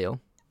big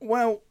deal.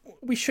 Well,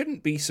 we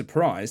shouldn't be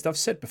surprised. I've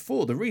said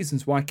before, the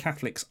reasons why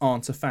Catholics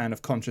aren't a fan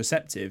of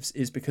contraceptives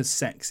is because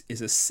sex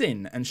is a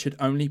sin and should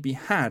only be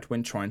had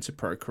when trying to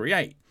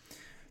procreate.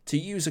 To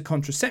use a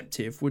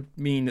contraceptive would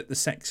mean that the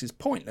sex is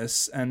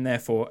pointless and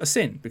therefore a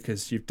sin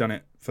because you've done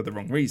it for the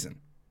wrong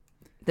reason.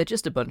 They're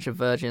just a bunch of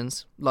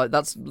virgins.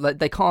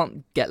 They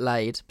can't get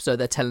laid, so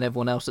they're telling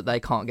everyone else that they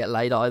can't get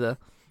laid either.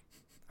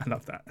 I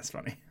love that. That's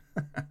funny.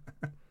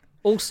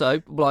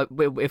 Also, like, if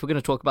we're going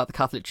to talk about the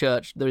Catholic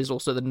Church, there is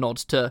also the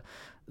nods to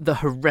the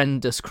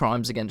horrendous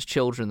crimes against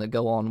children that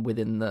go on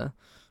within the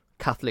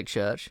Catholic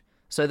Church.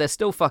 So they're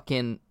still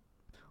fucking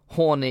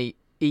horny,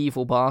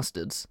 evil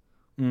bastards.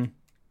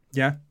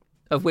 Yeah.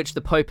 Of which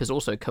the Pope has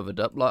also covered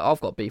up. Like, I've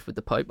got beef with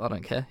the Pope. I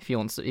don't care. If he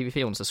wants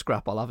to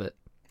scrap, I'll have it.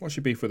 What's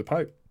your beef with the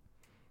Pope?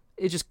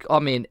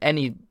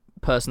 Any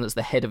person that's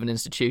the head of an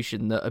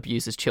institution that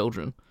abuses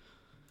children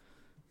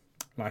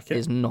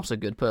is not a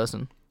good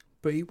person.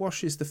 But he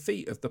washes the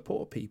feet of the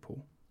poor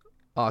people.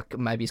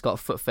 Maybe he's got a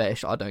foot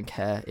fetish. I don't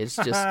care. It's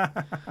just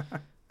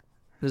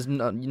there's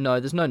no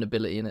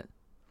nobility in it.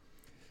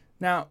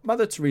 Now,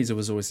 Mother Teresa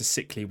was always a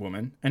sickly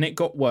woman, and it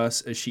got worse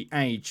as she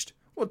aged.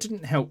 What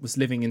didn't help was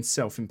living in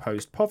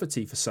self-imposed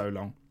poverty for so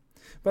long.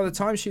 By the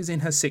time she was in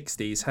her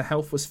 60s, her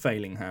health was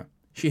failing her.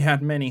 She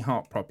had many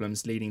heart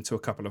problems, leading to a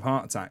couple of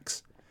heart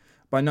attacks.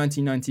 By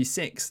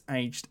 1996,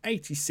 aged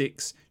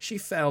 86, she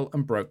fell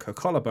and broke her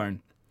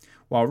collarbone.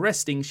 While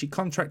resting, she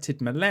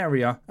contracted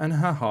malaria and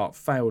her heart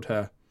failed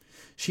her.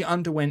 She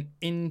underwent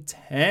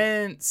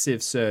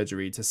intensive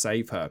surgery to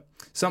save her,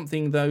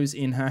 something those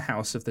in her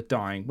house of the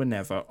dying were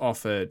never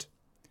offered.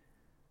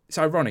 It's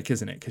ironic,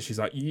 isn't it? Because she's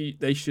like,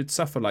 they should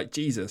suffer like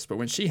Jesus, but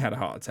when she had a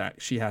heart attack,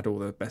 she had all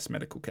the best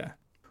medical care.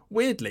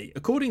 Weirdly,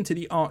 according to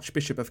the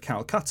Archbishop of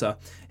Calcutta,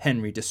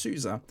 Henry de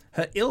Souza,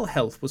 her ill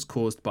health was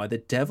caused by the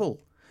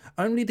devil.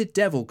 Only the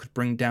devil could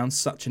bring down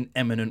such an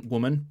eminent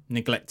woman,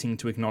 neglecting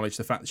to acknowledge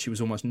the fact that she was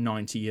almost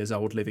 90 years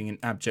old, living in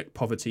abject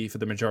poverty for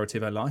the majority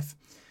of her life.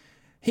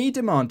 He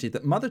demanded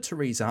that Mother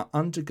Teresa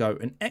undergo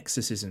an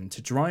exorcism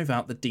to drive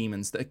out the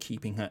demons that are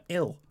keeping her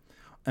ill.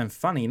 And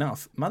funny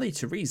enough, Mother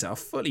Teresa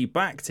fully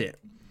backed it.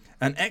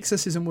 An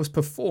exorcism was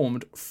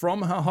performed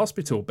from her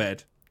hospital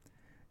bed.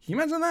 Can you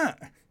imagine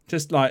that?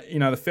 Just like,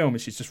 the film,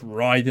 she's just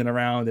riding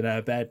around in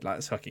her bed. Like,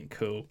 it's fucking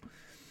cool.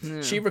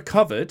 Yeah. She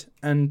recovered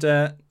and,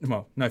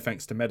 no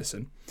thanks to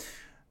medicine.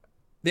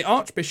 The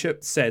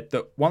Archbishop said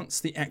that once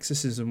the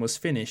exorcism was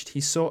finished, he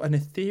saw an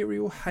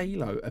ethereal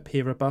halo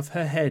appear above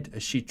her head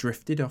as she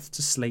drifted off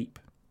to sleep.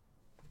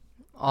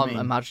 I'm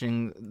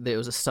imagining there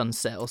was a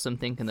sunset or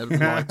something and the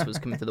light was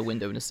coming through the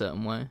window in a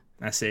certain way.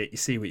 That's it. You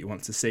see what you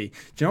want to see.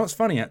 Do you know what's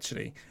funny,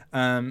 actually?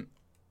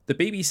 The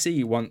The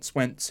BBC once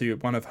went to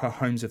one of her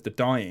homes of the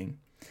dying,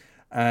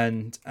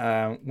 and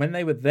when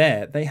they were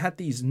there, they had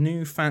these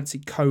new fancy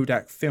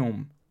Kodak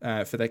film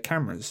for their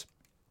cameras.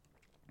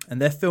 And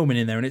they're filming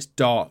in there, and it's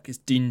dark, it's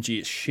dingy,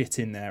 it's shit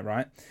in there,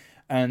 right?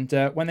 And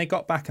when they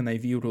got back and they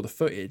viewed all the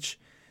footage,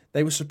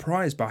 they were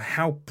surprised by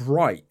how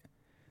bright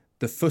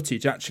the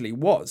footage actually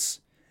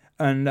was.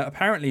 And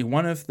apparently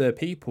one of the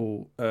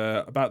people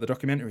about the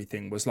documentary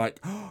thing was like,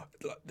 oh,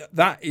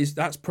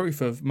 that's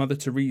proof of Mother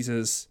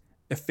Teresa's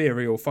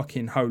ethereal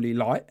fucking holy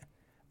light.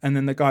 And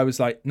then the guy was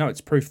like, no, it's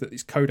proof that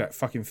these Kodak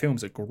fucking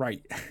films are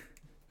great.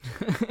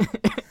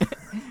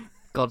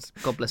 God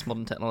bless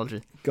modern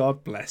technology.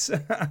 God bless.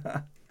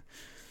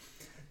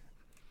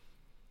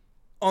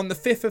 On the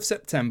 5th of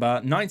September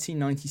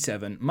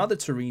 1997, Mother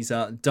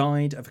Teresa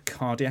died of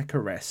cardiac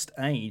arrest,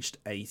 aged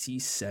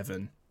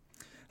 87.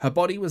 Her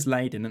body was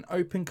laid in an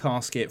open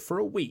casket for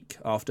a week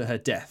after her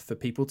death for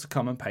people to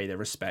come and pay their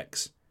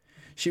respects.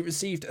 She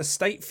received a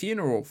state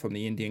funeral from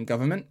the Indian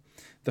government.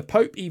 The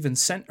Pope even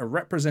sent a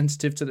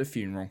representative to the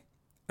funeral.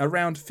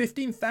 Around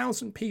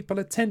 15,000 people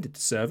attended the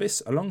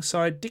service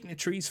alongside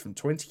dignitaries from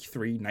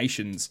 23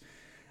 nations.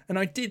 And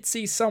I did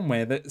see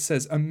somewhere that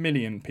says 1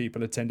 million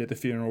people attended the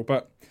funeral,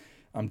 but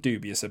I'm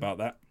dubious about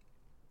that.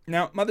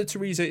 Now, Mother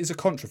Teresa is a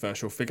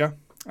controversial figure.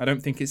 I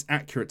don't think it's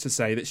accurate to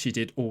say that she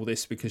did all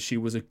this because she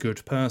was a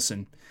good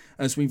person.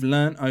 As we've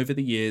learned over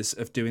the years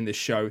of doing this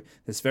show,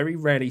 there's very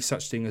rarely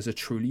such thing as a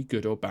truly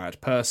good or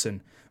bad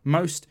person.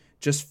 Most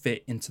just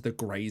fit into the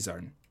grey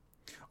zone.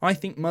 I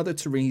think Mother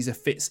Teresa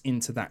fits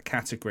into that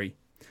category.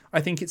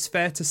 I think it's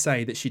fair to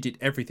say that she did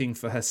everything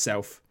for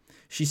herself.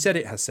 She said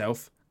it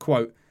herself,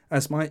 quote,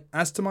 as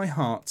to my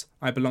heart,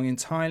 I belong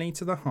entirely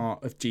to the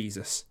heart of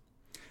Jesus.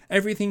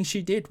 Everything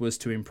she did was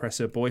to impress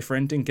her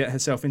boyfriend and get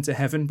herself into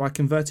heaven by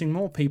converting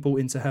more people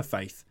into her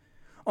faith.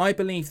 I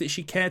believe that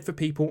she cared for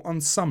people on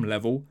some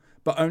level,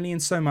 but only in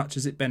so much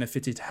as it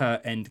benefited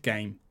her end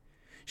game.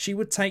 She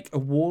would take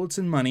awards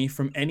and money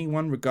from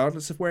anyone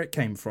regardless of where it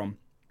came from.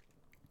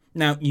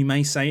 Now, you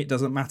may say it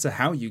doesn't matter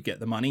how you get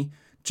the money,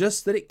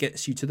 just that it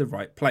gets you to the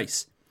right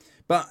place.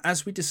 But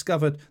as we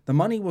discovered, the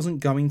money wasn't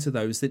going to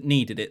those that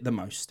needed it the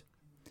most.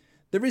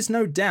 There is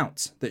no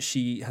doubt that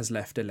she has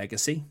left a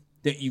legacy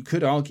that you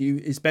could argue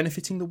is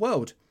benefiting the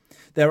world.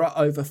 There are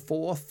over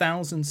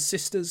 4,000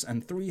 sisters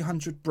and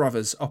 300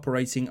 brothers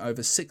operating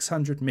over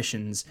 600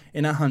 missions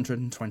in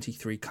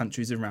 123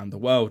 countries around the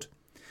world.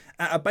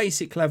 At a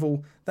basic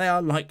level, they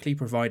are likely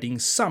providing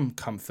some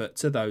comfort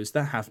to those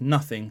that have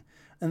nothing,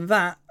 and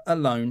that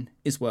alone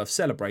is worth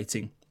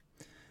celebrating.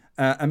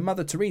 And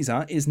Mother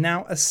Teresa is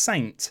now a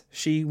saint.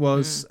 She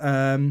was,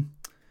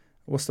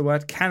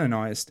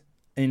 canonized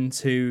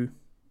into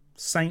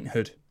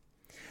sainthood.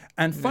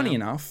 And funny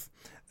enough,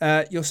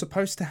 you're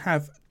supposed to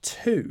have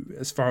two,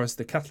 as far as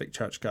the Catholic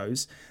Church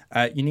goes.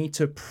 You need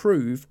to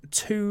prove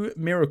 2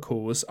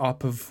 miracles are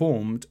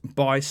performed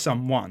by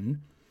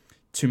someone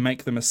to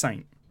make them a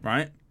saint,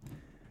 right?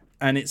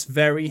 And it's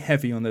very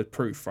heavy on the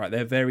proof, right?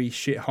 They're very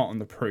shit hot on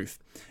the proof.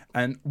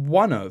 And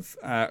one of,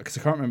 because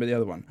I can't remember the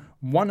other one,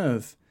 one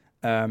of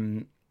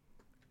the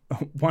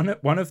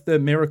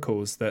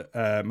miracles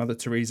that Mother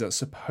Teresa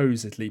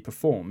supposedly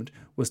performed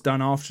was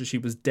done after she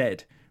was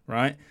dead,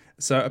 right?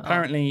 So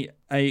apparently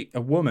a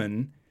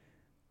woman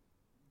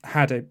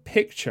had a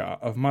picture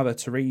of Mother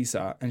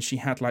Teresa and she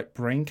had like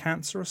brain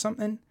cancer or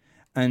something.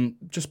 And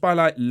just by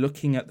like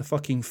looking at the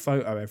fucking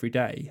photo every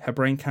day, her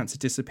brain cancer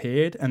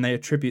disappeared, and they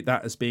attribute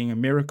that as being a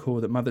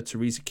miracle that Mother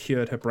Teresa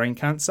cured her brain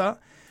cancer.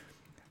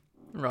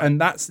 Right.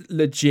 And that's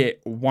legit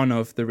one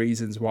of the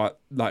reasons why,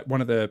 like one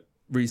of the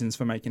reasons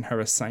for making her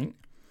a saint.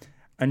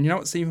 And you know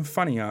what's even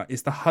funnier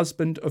is the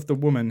husband of the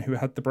woman who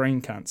had the brain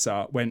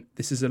cancer went,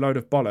 this is a load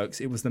of bollocks,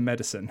 it was the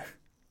medicine.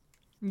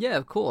 Yeah,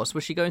 of course.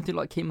 Was she going through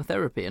like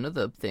chemotherapy and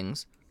other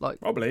things?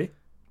 Like probably.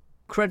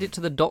 Credit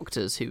to the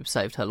doctors who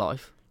saved her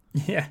life.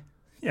 Yeah.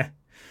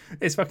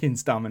 It's fucking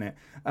dumb, isn't it?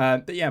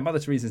 But yeah, Mother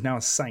Teresa is now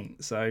a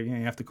saint, so you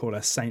have to call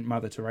her Saint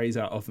Mother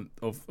Teresa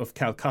of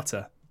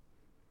Calcutta.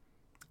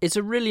 It's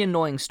a really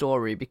annoying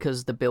story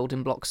because the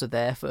building blocks are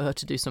there for her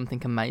to do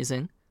something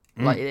amazing.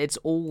 Like, it's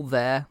all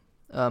there.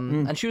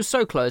 And she was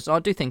so close. I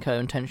do think her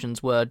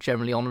intentions were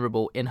generally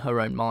honourable in her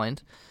own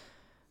mind.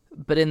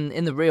 But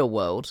in the real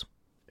world,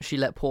 she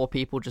let poor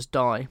people just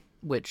die,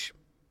 which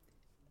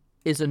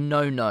is a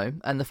no-no.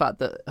 And the fact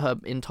that her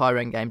entire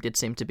endgame did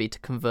seem to be to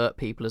convert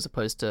people as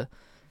opposed to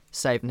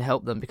save and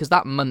help them, because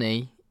that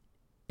money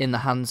in the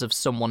hands of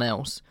someone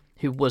else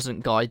who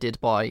wasn't guided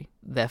by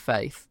their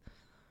faith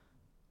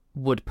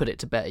would put it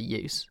to better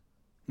use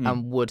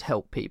and would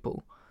help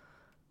people.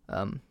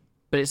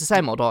 But it's the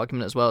same old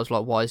argument as well as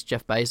like, why is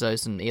Jeff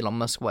Bezos and Elon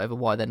Musk, whatever,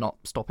 why they're not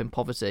stopping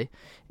poverty?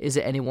 Is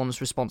it anyone's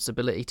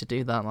responsibility to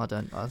do that? I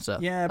don't. That's a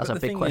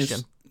big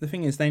question. The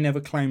thing is, they never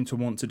claim to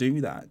want to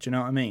do that. Do you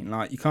know what I mean?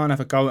 Like, you can't have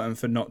a go at them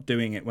for not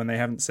doing it when they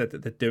haven't said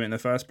that they're doing it in the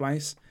first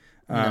place.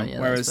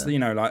 Whereas,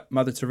 like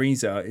Mother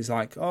Teresa is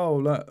like, oh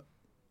look,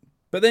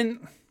 but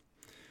then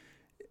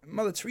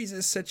Mother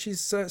Teresa said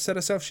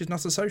herself she's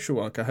not a social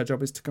worker. Her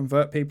job is to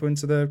convert people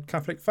into the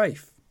Catholic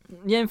faith.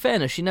 Yeah, in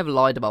fairness, she never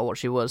lied about what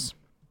she was.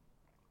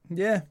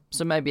 Yeah.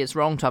 So maybe it's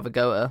wrong to have a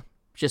go at her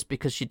just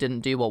because she didn't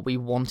do what we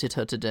wanted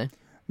her to do.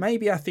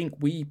 Maybe I think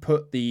we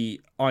put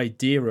the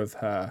idea of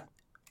her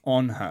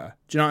on her.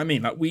 Do you know what I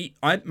mean?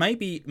 Like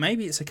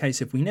maybe it's a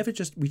case of we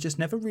just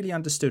never really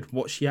understood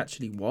what she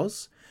actually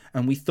was,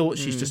 and we thought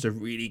she's just a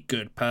really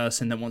good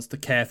person that wants to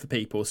care for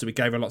people, so we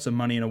gave her lots of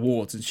money and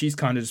awards, and she's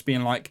kind of just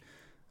being like,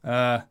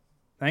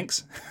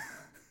 thanks.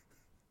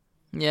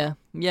 Yeah,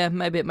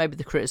 maybe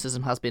the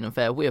criticism has been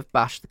unfair. We have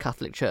bashed the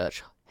Catholic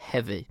Church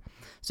heavy.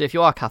 So if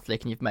you are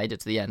Catholic and you've made it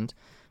to the end,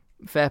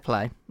 fair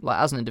play. Like,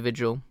 as an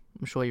individual,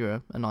 I'm sure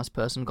you're a nice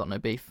person, got no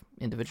beef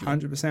individually.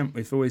 100%.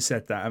 We've always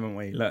said that, haven't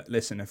we? Look,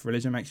 listen, if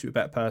religion makes you a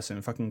better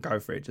person, fucking go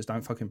for it. Just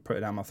don't fucking put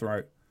it down my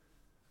throat.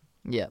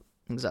 Yeah,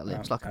 exactly.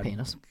 It's like a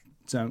penis.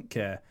 Don't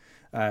care.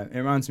 It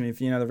reminds me of,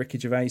 the Ricky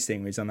Gervais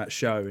thing where he's on that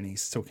show and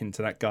he's talking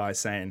to that guy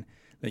saying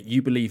that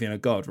you believe in a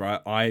God,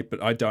 right?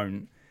 But I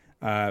don't.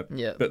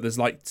 But there's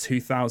like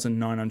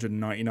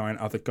 2,999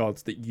 other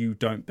gods that you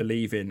don't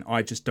believe in.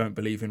 I just don't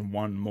believe in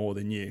one more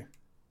than you.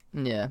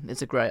 Yeah,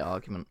 it's a great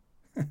argument.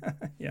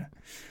 Yeah.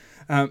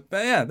 But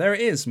yeah, there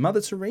it is.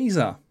 Mother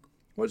Teresa.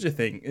 What do you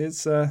think?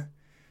 It's an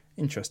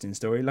interesting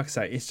story. Like I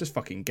say, it's just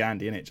fucking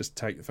Gandhi, innit? Just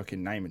take the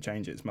fucking name and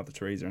change it. It's Mother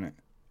Teresa, innit?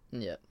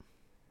 Yeah.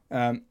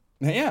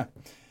 Yeah.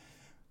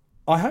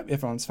 I hope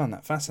everyone's found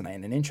that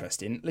fascinating and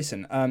interesting.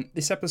 Listen,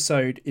 this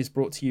episode is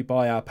brought to you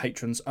by our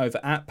patrons over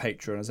at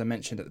Patreon. As I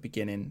mentioned at the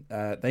beginning,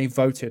 they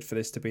voted for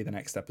this to be the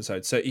next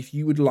episode. So if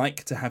you would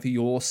like to have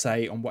your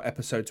say on what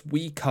episodes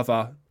we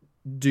cover,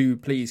 do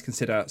please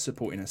consider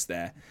supporting us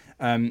there.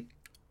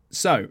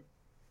 So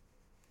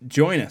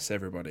join us,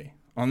 everybody,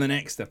 on the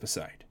next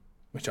episode,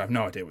 which I have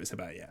no idea what it's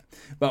about yet.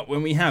 But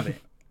when we have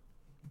it,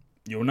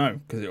 you'll know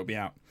because it'll be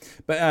out.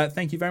 But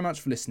thank you very much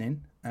for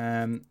listening.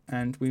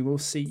 And we will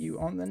see you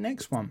on the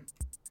next one.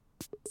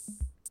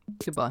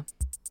 Goodbye.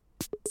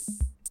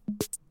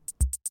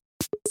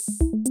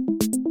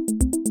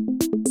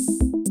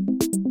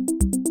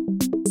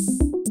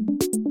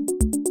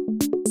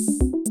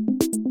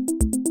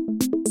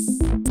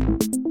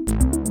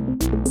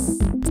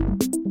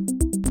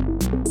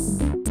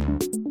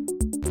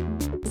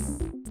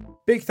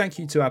 Big thank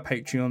you to our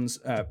Patreons,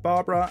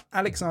 Barbara,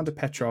 Alexander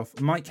Petrov,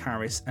 Mike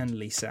Harris, and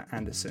Lisa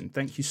Anderson.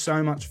 Thank you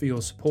so much for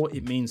your support.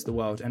 It means the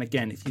world. And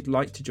again, if you'd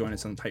like to join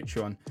us on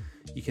Patreon,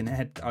 you can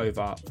head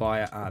over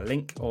via our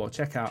link or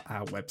check out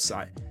our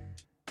website.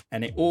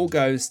 And it all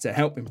goes to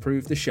help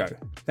improve the show.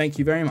 Thank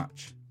you very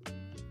much.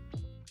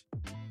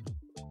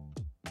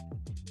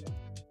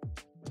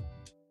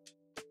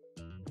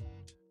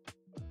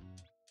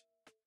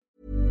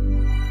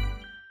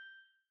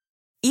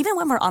 Even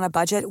when we're on a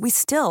budget, we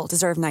still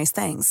deserve nice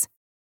things.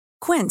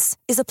 Quince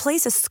is a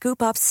place to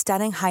scoop up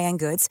stunning high-end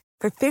goods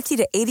for 50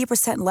 to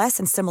 80% less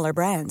than similar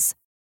brands.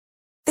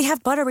 They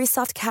have buttery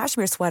soft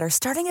cashmere sweaters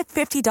starting at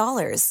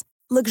 $50,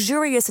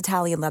 luxurious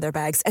Italian leather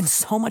bags, and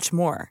so much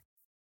more.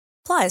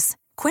 Plus,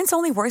 Quince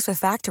only works with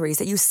factories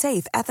that use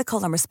safe,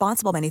 ethical, and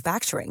responsible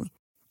manufacturing.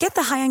 Get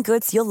the high-end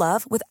goods you'll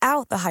love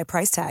without the high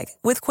price tag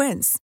with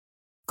Quince.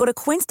 Go to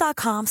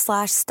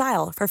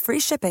quince.com/style for free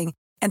shipping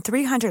and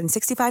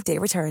 365-day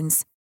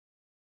returns.